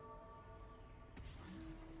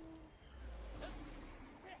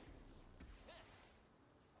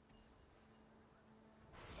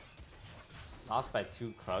 Lost by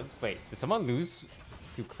 2 Krugs? Wait, did someone lose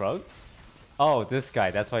 2 Krugs? Oh, this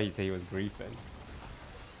guy. That's why he said he was griefing.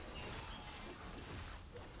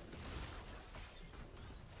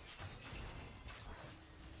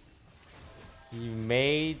 He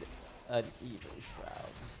made an evil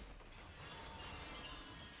shroud.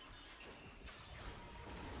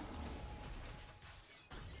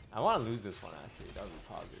 I want to lose this one actually. That would be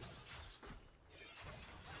positive.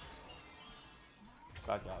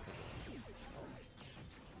 Got the opposite.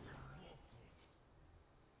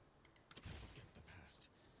 Forget the past.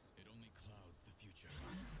 It only clouds the future.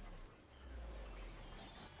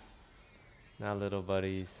 Now, little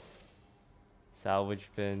buddies. Salvage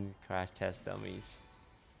bin, crash test dummies.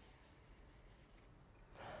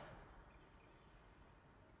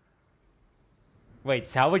 Wait,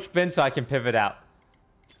 salvage bin so I can pivot out.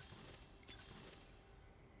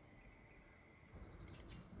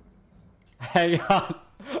 Hang on.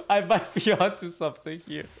 I might be onto something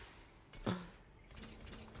here.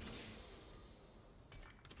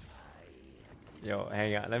 Yo,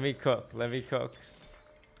 hang on. Let me cook. Let me cook.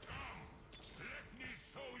 Let me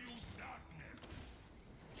show you darkness.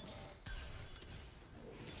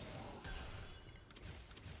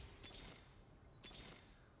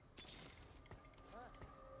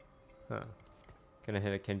 Huh. Gonna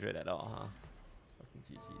hit a kindred at all, huh? Fucking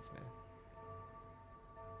GG's, man.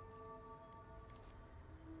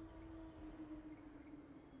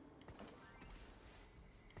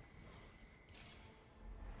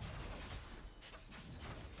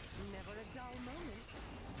 Never a dull moment.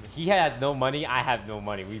 He has no money, I have no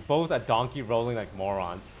money. We both are donkey rolling like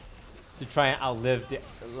morons to try and outlive the,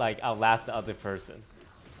 like outlast the other person.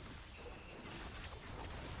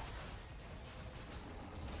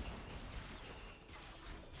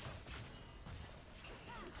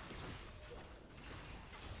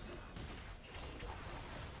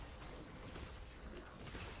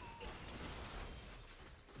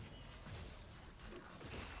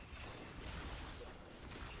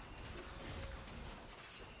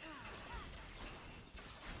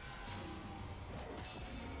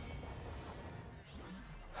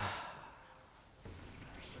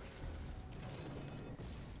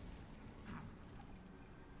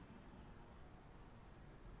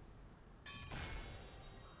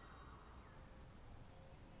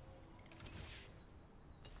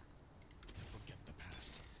 Forget the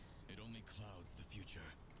past. It only clouds the future.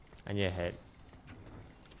 And you hit.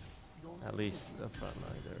 Your At least the front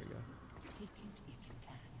line. There we go. take it if you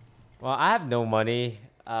can. Well, I have no money.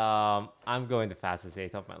 I'm going the fastest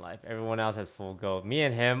 8th of my life. Everyone else has full gold. Me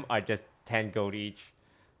and him are just 10 gold each.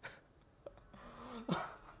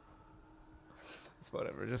 It's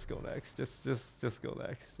whatever. Just go next. Just go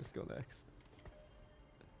next. Just go next.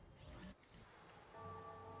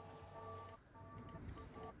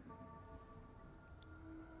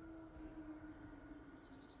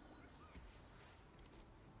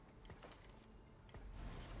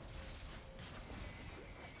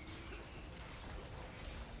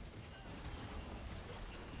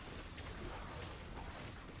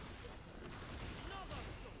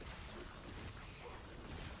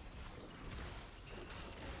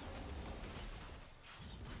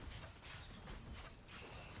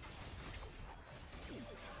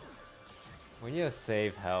 We need to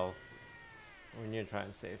save health. We need to try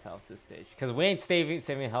and save health this stage. Because we ain't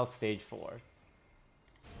saving health stage 4.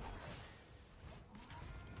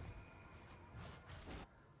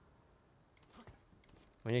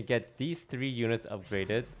 When you get these 3 units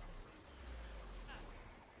upgraded,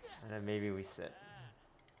 and then maybe we sit.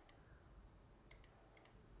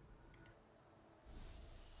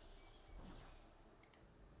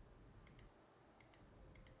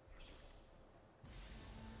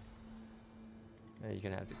 Yeah, you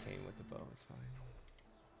can have the cane with the bow, it's fine.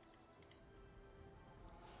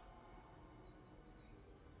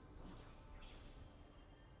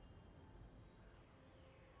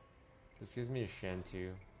 This gives me a Shen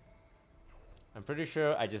too. I'm pretty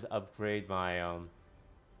sure I just upgrade my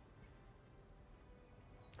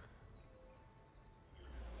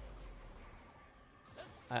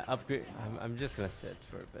I upgrade. I'm just gonna sit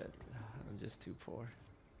for a bit. I'm just too poor.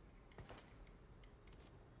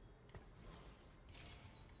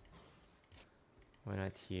 Why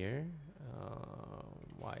not here?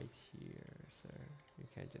 Why here, sir? You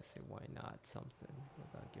can't just say why not something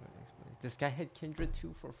without giving an explanation. This guy had Kindred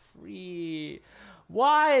 2 for free.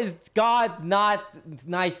 Why is God not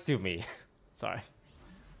nice to me? Sorry.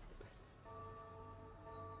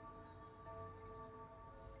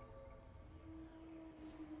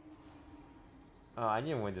 Oh, I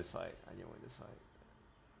need to win this fight. I need to win this fight.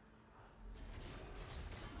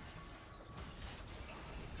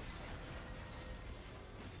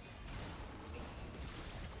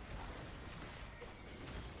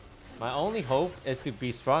 My only hope is to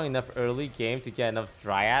be strong enough early game to get enough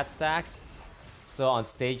Dryad stacks. So on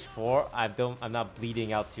stage 4, I'm not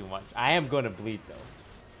bleeding out too much. I am gonna bleed though.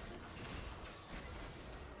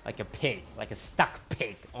 Like a pig, like a stuck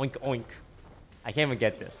pig. Oink oink. I can't even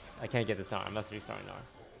get this. I can't get this now. I'm not 3-starring now.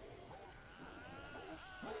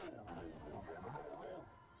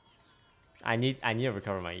 I need to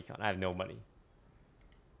recover my econ. I have no money.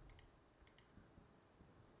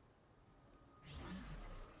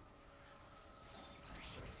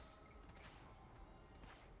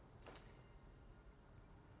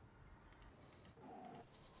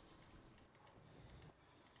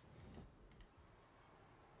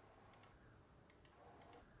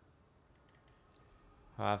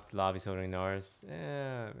 Half the lobby's holding Norris.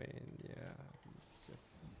 Yeah, I mean, yeah. It's just,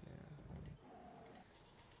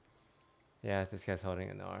 yeah. Yeah, this guy's holding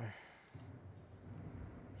a Nar.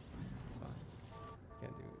 It's fine.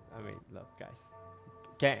 Can't do, I mean, look, guys.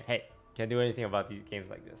 Can't do anything about these games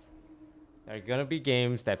like this. There are gonna be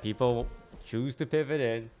games that people choose to pivot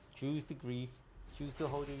in, choose to grief, choose to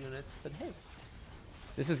hold your units, but hey.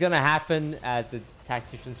 This is gonna happen at the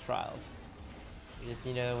tactician's trials. You just,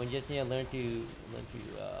 you know, we just need to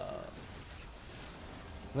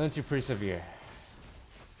learn to persevere.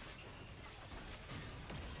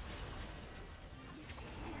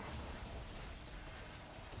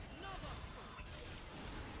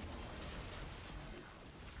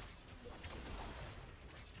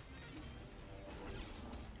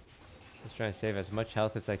 Just trying to save as much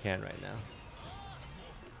health as I can right now.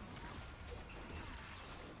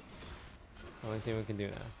 Only thing we can do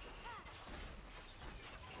now.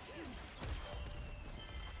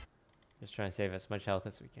 Just trying to save as much health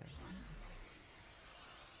as we can.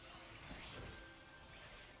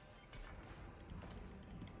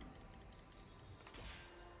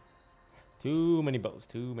 Too many bows,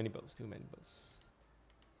 too many bows, too many bows.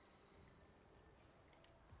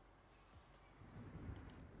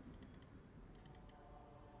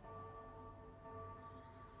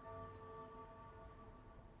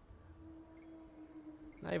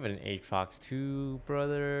 Not even an Aatrox 2,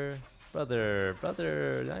 brother. Brother,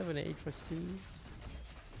 not even an Aatrox 2.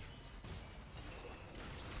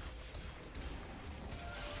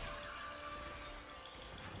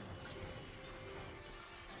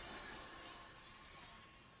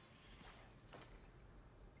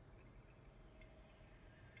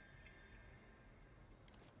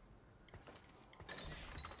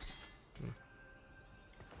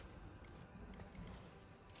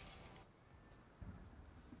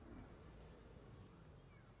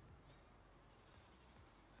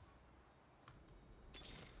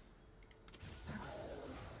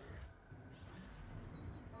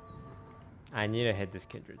 I need to hit this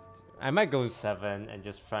Kindred. I might go 7 and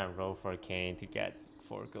just try and roll for a Cane to get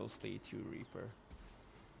 4 Ghostly, 2 Reaper.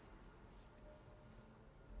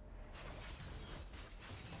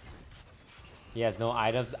 He has no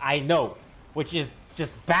items. I know, which is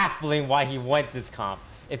just baffling why he went this comp.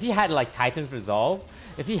 If he had like Titan's Resolve,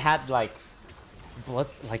 if he had like blood,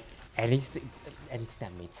 like anything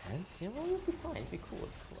that made sense, you know, it would be fine. It'd be cool.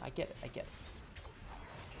 I get it. I get it.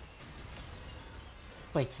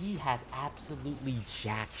 But he has absolutely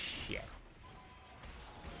jack shit.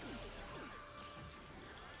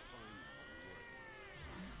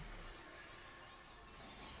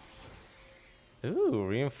 Ooh,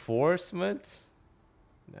 reinforcement?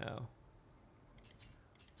 No.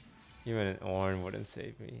 Even an Ornn wouldn't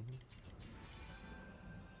save me.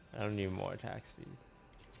 I don't need more attack speed.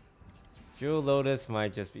 Jewel Lotus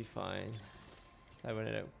might just be fine. I went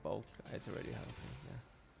in a bulk. It's already healthy. Yeah.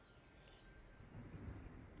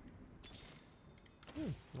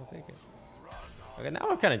 I'll take it. Okay, now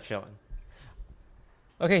we're kind of chilling.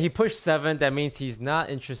 Okay, he pushed 7. That means he's not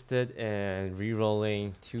interested in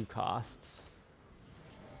re-rolling 2 cost.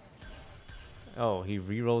 Oh, he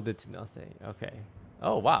re-rolled it to nothing. Okay.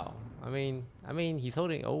 Oh, wow. I mean, he's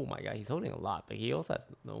holding... Oh, my God. He's holding a lot, but he also has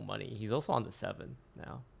no money. He's also on the 7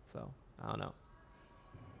 now. So, I don't know.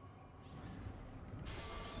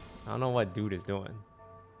 I don't know what dude is doing.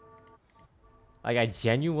 Like, I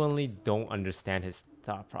genuinely don't understand his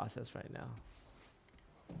thought process right now.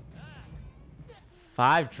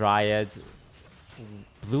 5 Dryad.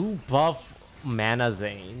 Blue buff Mana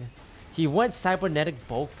Zane. He went Cybernetic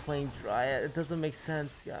bulk playing Dryad. It doesn't make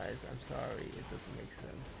sense, guys. I'm sorry. It doesn't make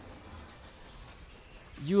sense.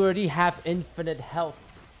 You already have infinite health.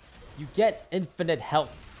 You get infinite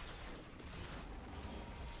health.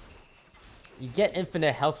 You get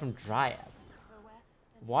infinite health from Dryad.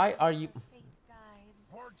 Why are you...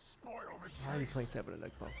 Why are you playing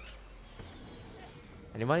Cybernetic bulk?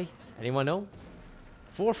 Anybody? Anyone know?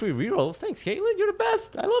 4 free rerolls. Thanks, Caitlin. You're the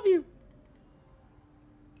best. I love you.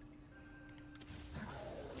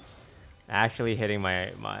 Actually hitting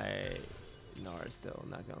my Nars still,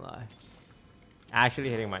 not gonna lie. Actually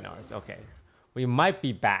hitting my Nars. Okay. We might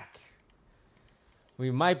be back. We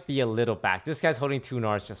might be a little back. This guy's holding 2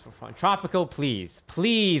 Nars just for fun. Tropical, please.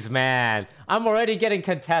 Please, man. I'm already getting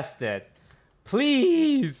contested.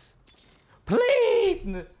 Please.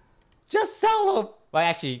 Please! Just sell him! Well,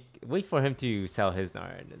 actually, wait for him to sell his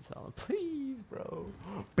Nara and then sell him. Please, bro.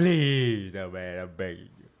 Please, oh man, I'm begging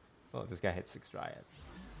you. Oh, this guy hit 6 Dryad.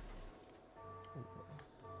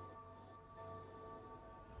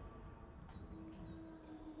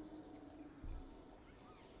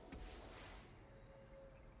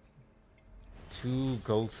 Two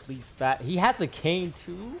ghostly spat. He has a cane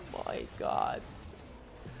too? My god.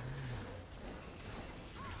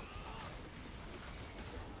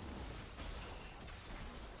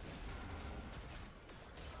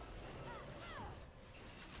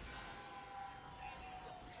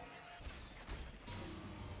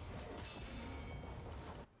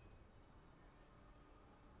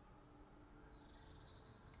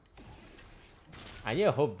 I need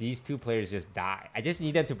to hope these two players just die. I just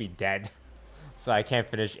need them to be dead. So I can't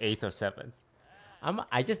finish 8th or 7th.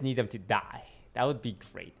 I just need them to die. That would be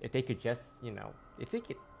great. If they could just, you know, if they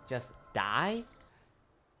could just die.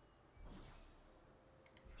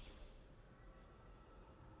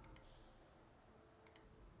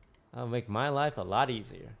 That'll make my life a lot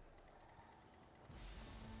easier.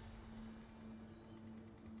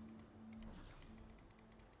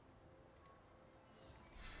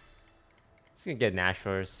 Just gonna get Nash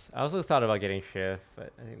first. I also thought about getting Shift,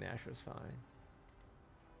 but I think Nash was fine.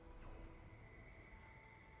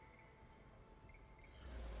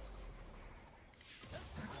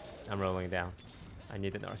 I'm rolling down. I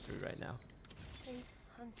need the Narstery right now. Fate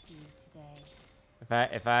hunts you today.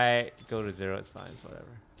 If I go to 0, it's fine. It's whatever.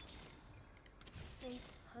 Fate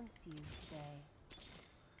hunts you today.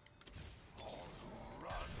 All who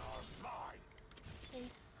run are blind.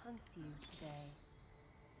 Fate hunts you today.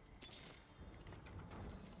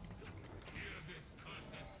 Hear this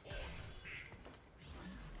cursed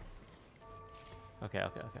form. Okay.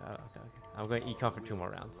 I'm going to econ for 2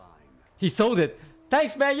 more rounds. He sold it.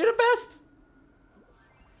 Thanks, man. You're the best.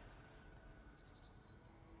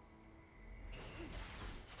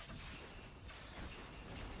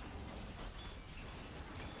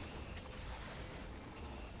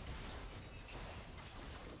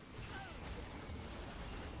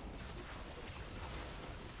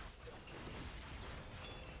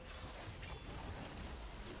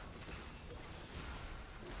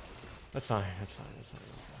 That's fine. That's fine.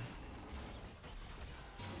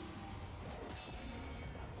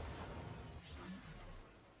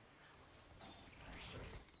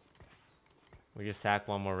 We just sack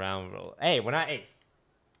 1 more round roll. Hey, we're not 8th.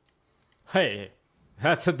 Hey,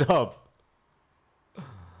 that's a dub.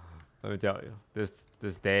 Let me tell you, this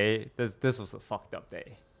was a fucked up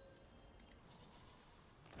day.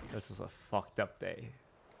 This was a fucked up day.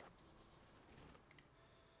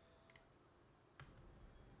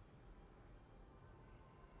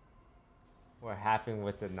 We're halving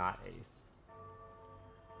with the not 8th.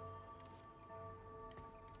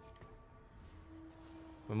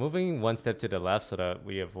 We're moving 1 step to the left so that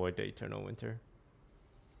we avoid the Eternal Winter.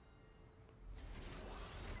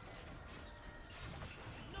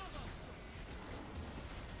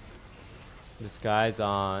 This guy's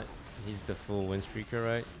on... He's the full win streaker,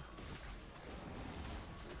 right?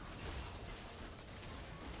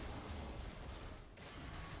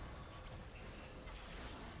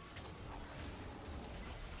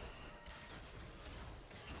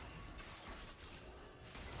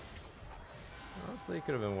 Honestly, it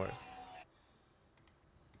could have been worse.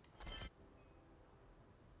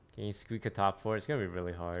 Can you squeak a top 4? It's gonna be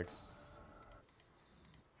really hard.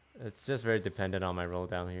 It's just very dependent on my roll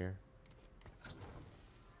down here.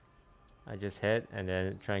 I just hit and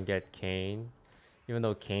then try and get Kane. Even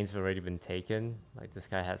though Kane's already been taken. Like this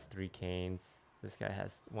guy has 3 Canes. This guy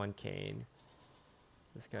has 1 Cane.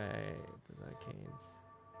 This guy doesn't have Canes.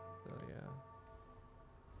 So yeah.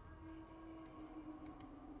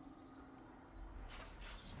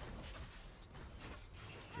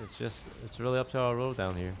 It's really up to our roll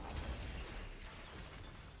down here.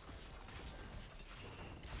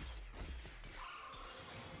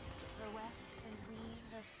 Bereft and we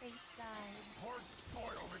the fate died. Horde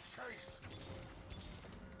spoil the chase.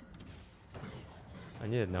 I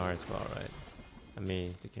need a Gnar as well, right? I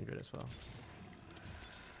mean, the Kindred as well.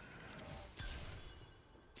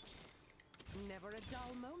 Never a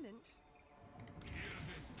dull moment.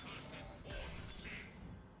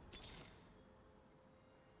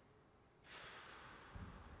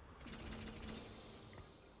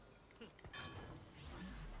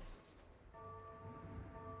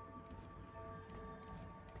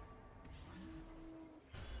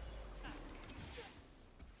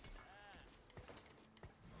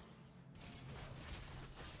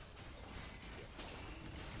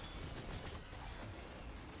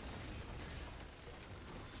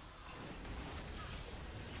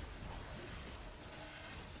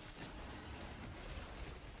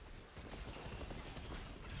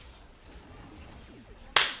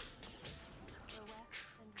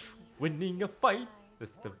 Winning a fight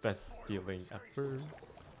is the best feeling ever.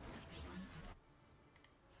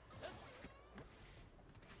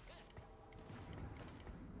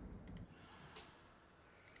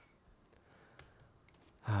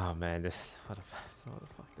 Oh man, this what a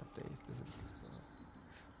fucked up day. This is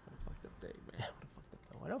what a fucked up day, man.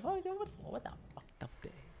 What a fucked up day.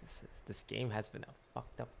 This game has been a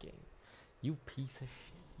fucked up game. You piece of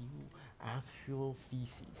shit. You actual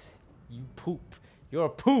feces. You poop. You're a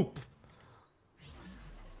poop.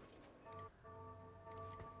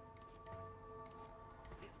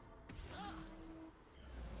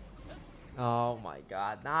 Oh my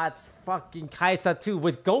god, not fucking Kaisa too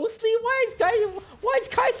with Ghostly? Why is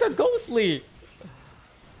Kaisa Ghostly?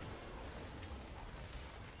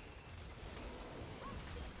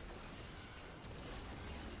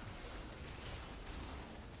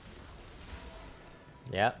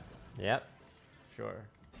 Yep, sure.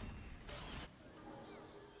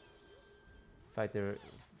 Fight their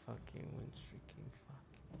fucking win streaking, fuck.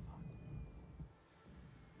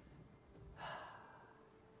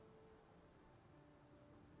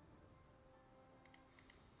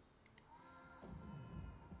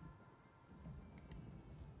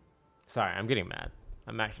 Sorry, I'm getting mad.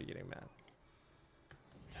 I'm actually getting mad.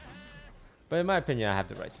 But in my opinion, I have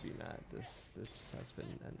the right to be mad. This has been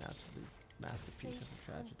an absolute masterpiece of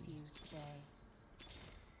a tragedy.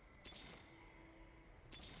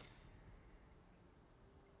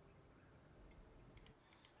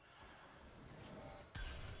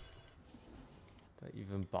 That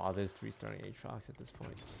even bothers restarting Aatrox at this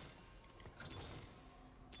point.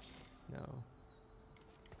 No.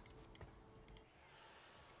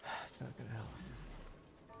 It's not gonna help.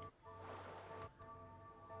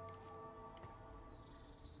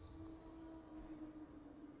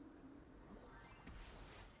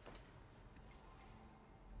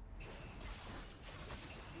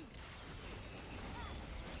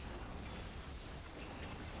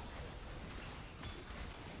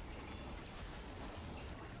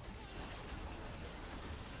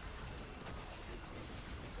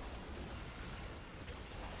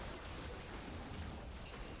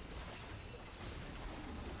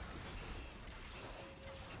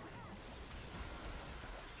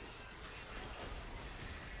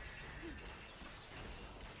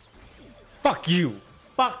 Fuck you!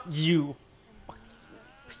 Fuck you! Fuck you,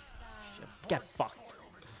 piece of shit. Get fucked.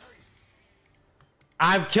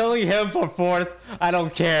 I'm killing him for 4th. I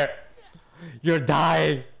don't care. You're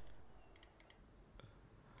dying.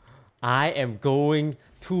 I am going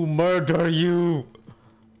to murder you.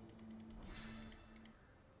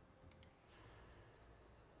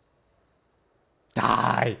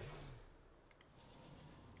 Die.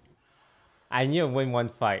 I need to win one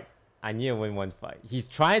fight. I need to win one fight. He's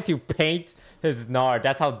trying to paint his Nard.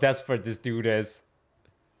 That's how desperate this dude is.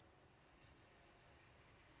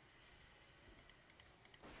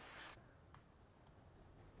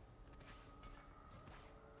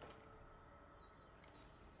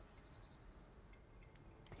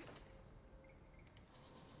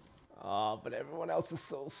 Oh, but everyone else is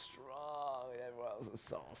so strong. Everyone else is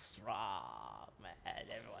so strong, man.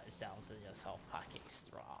 Everyone else is just so fucking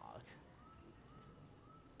strong.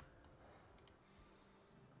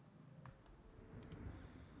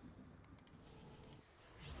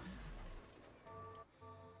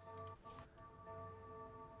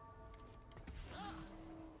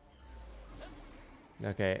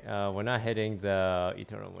 Okay, we're not hitting the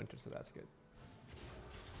Eternal Winter, so that's good.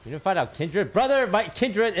 You didn't find out Kindred? Brother, my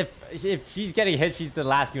Kindred, if she's getting hit, she's the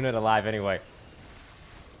last unit alive anyway.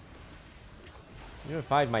 You didn't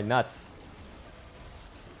find my nuts.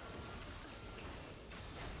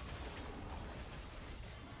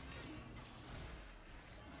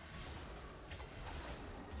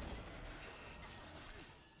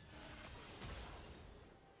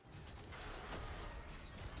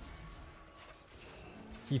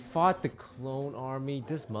 He fought the clone army.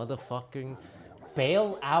 This motherfucking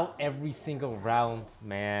bail out every single round,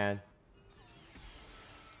 man.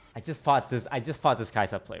 I just fought this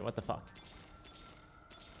Kaisa play. What the fuck?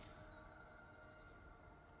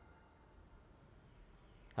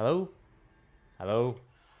 Hello? Hello?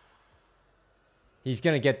 He's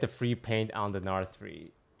gonna get the free paint on the Nard 3.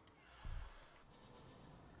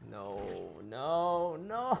 No, no,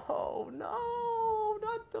 no, no,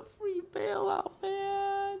 not the free bailout,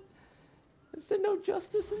 man. Is there no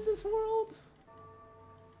justice in this world?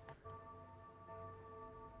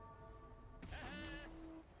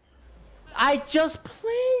 I just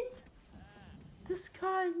played this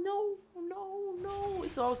guy. No, no, no.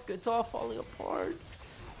 It's all falling apart.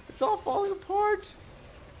 It's all falling apart.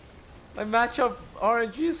 My matchup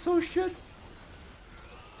RNG is so shit.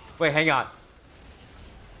 Wait, hang on.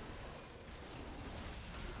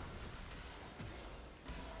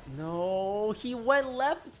 No, he went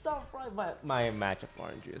left. It's not right. My matchup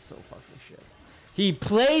RNG is so fucking shit. He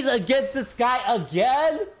plays against this guy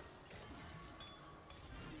again?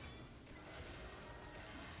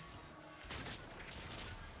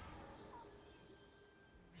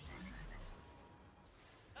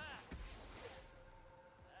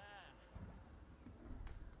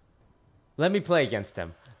 Let me play against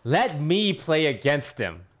him. Let me play against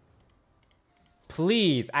him.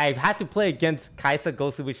 Please. I've had to play against Kaisa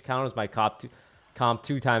Ghostly, which counters my comp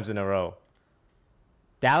 2 times in a row.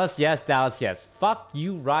 Dallas, yes. Dallas, yes. Fuck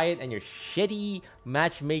you, Riot, and your shitty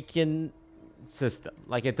matchmaking system.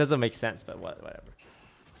 Like, it doesn't make sense, but whatever.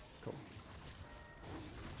 Cool.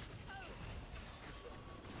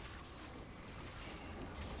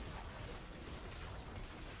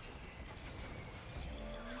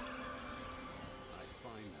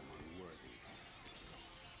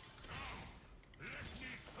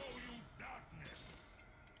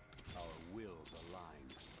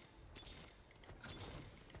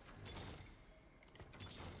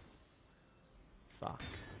 Fuck.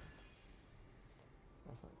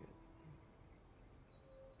 That's not good.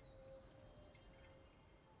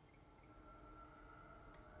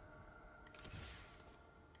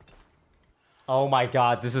 Oh my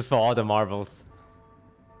god, this is for all the marbles.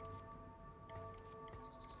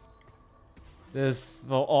 This is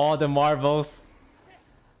for all the marbles.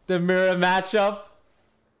 The mirror matchup.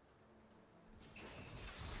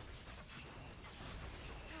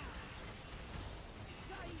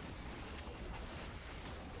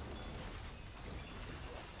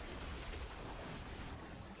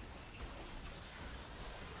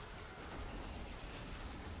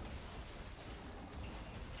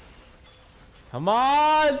 Come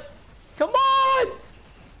on! Come on!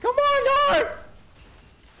 Come on, Nor!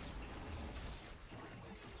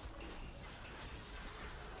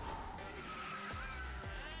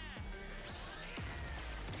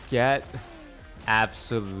 Get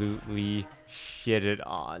absolutely shitted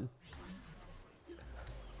on.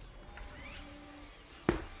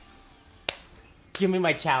 Give me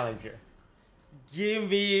my challenger. Give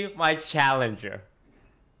me my challenger.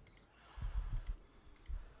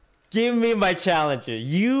 Give me my challenger.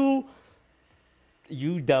 You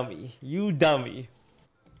dummy. You dummy.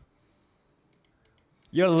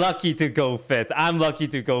 You're lucky to go 5th. I'm lucky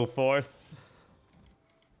to go 4th.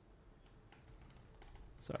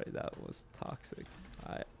 Sorry, that was toxic.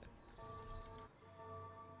 Alright.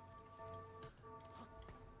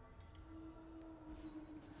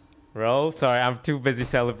 Bro, sorry, I'm too busy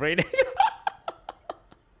celebrating.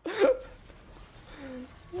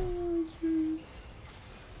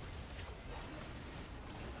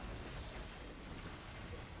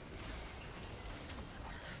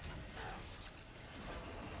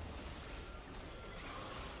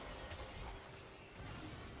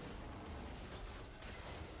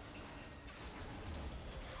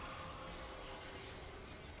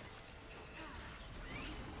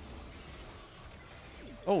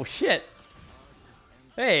 Oh shit.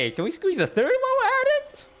 Hey, can we squeeze a 3rd while we're at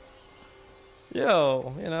it?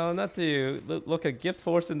 Yo, you know, not to look a gift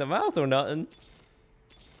horse in the mouth or nothing.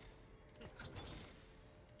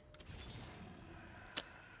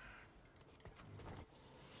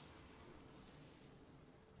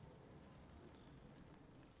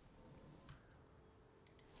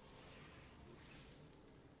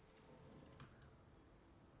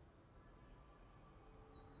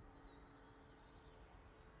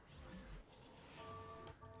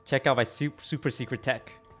 Check out my super secret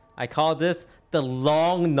tech. I call this the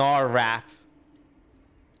long Gnar wrap.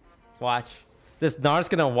 Watch. This Gnar's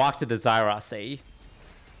gonna walk to the Zyros, eh?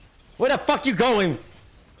 Where the fuck you going?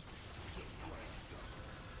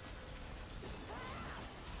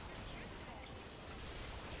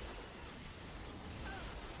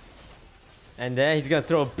 And then he's gonna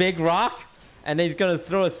throw a big rock. And then he's gonna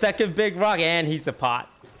throw a second big rock. And he's a pot.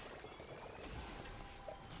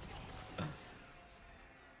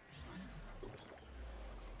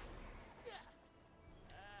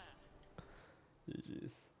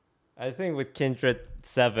 GG's. I think with Kindred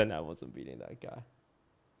 7, I wasn't beating that guy.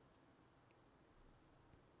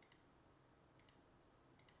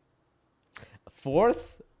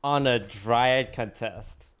 Fourth on a Dryad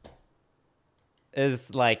contest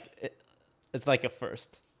is like it's like a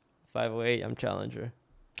first. 508, I'm challenger.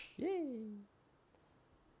 Yay!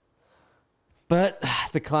 But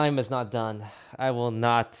the climb is not done. I will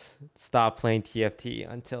not stop playing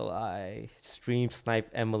TFT until I stream snipe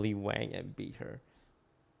Emily Wang and beat her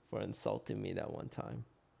for insulting me that one time.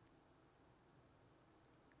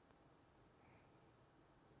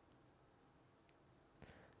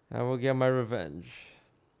 I will get my revenge.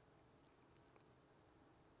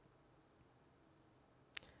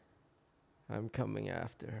 I'm coming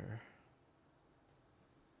after her.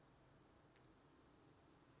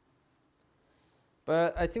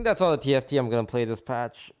 But I think that's all the TFT I'm gonna play this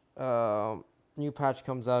patch. New patch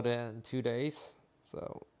comes out in 2 days,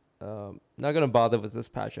 so not gonna bother with this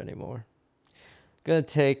patch anymore. Gonna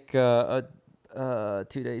take a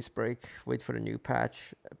 2 days break, wait for the new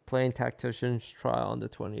patch, playing Tactician's Trial on the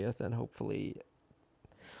 20th, and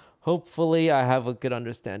hopefully I have a good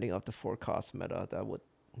understanding of the 4-cost meta.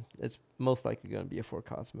 It's most likely gonna be a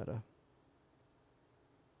 4-cost meta.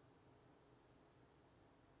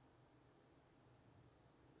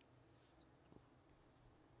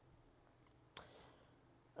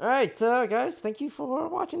 All right, guys, thank you for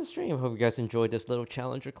watching the stream. Hope you guys enjoyed this little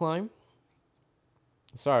challenger climb.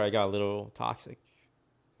 Sorry, I got a little toxic.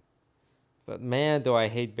 But man, do I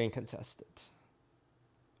hate being contested.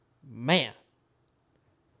 Man,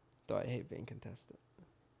 do I hate being contested.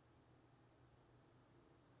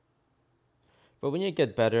 But when you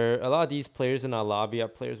get better, a lot of these players in our lobby are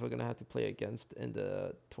players we're going to have to play against in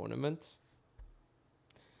the tournament.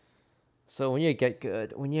 So when you get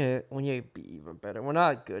good, when you be even better, we're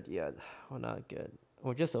not good yet. We're not good.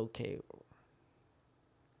 We're just okay.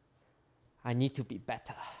 I need to be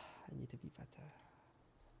better. I need to be better.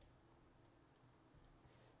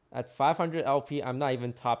 At 500 LP, I'm not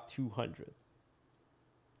even top 200.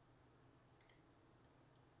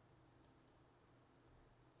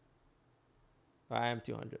 I am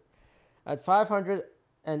 200. At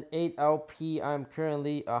 508 LP, I'm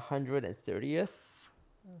currently 130th.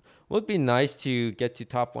 Would be nice to get to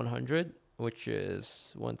top 100, which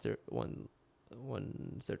is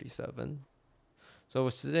 137. So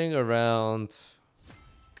we're sitting around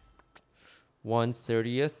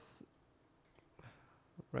 130th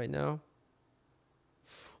right now,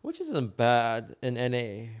 which isn't bad in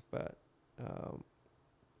NA, but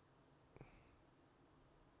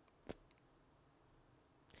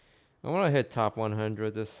I want to hit top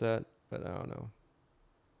 100 this set, but I don't know.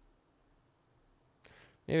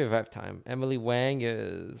 Maybe if I have time. Emily Wang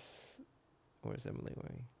is... Where's Emily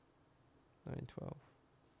Wang? 912.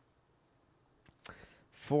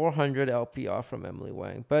 400 LP off from Emily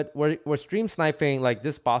Wang. But we're stream sniping, like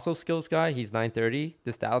this Basso Skills guy, he's 930.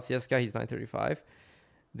 This Dallas CS guy, he's 935.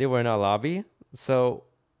 They were in our lobby. So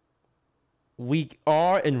we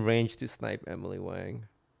are in range to snipe Emily Wang.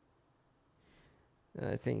 And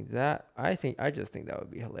I just think that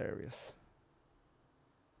would be hilarious.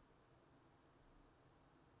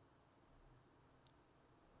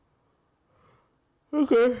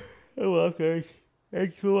 Okay. Well, guys.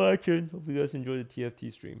 Thanks for watching. Hope you guys enjoyed the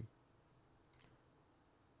TFT stream.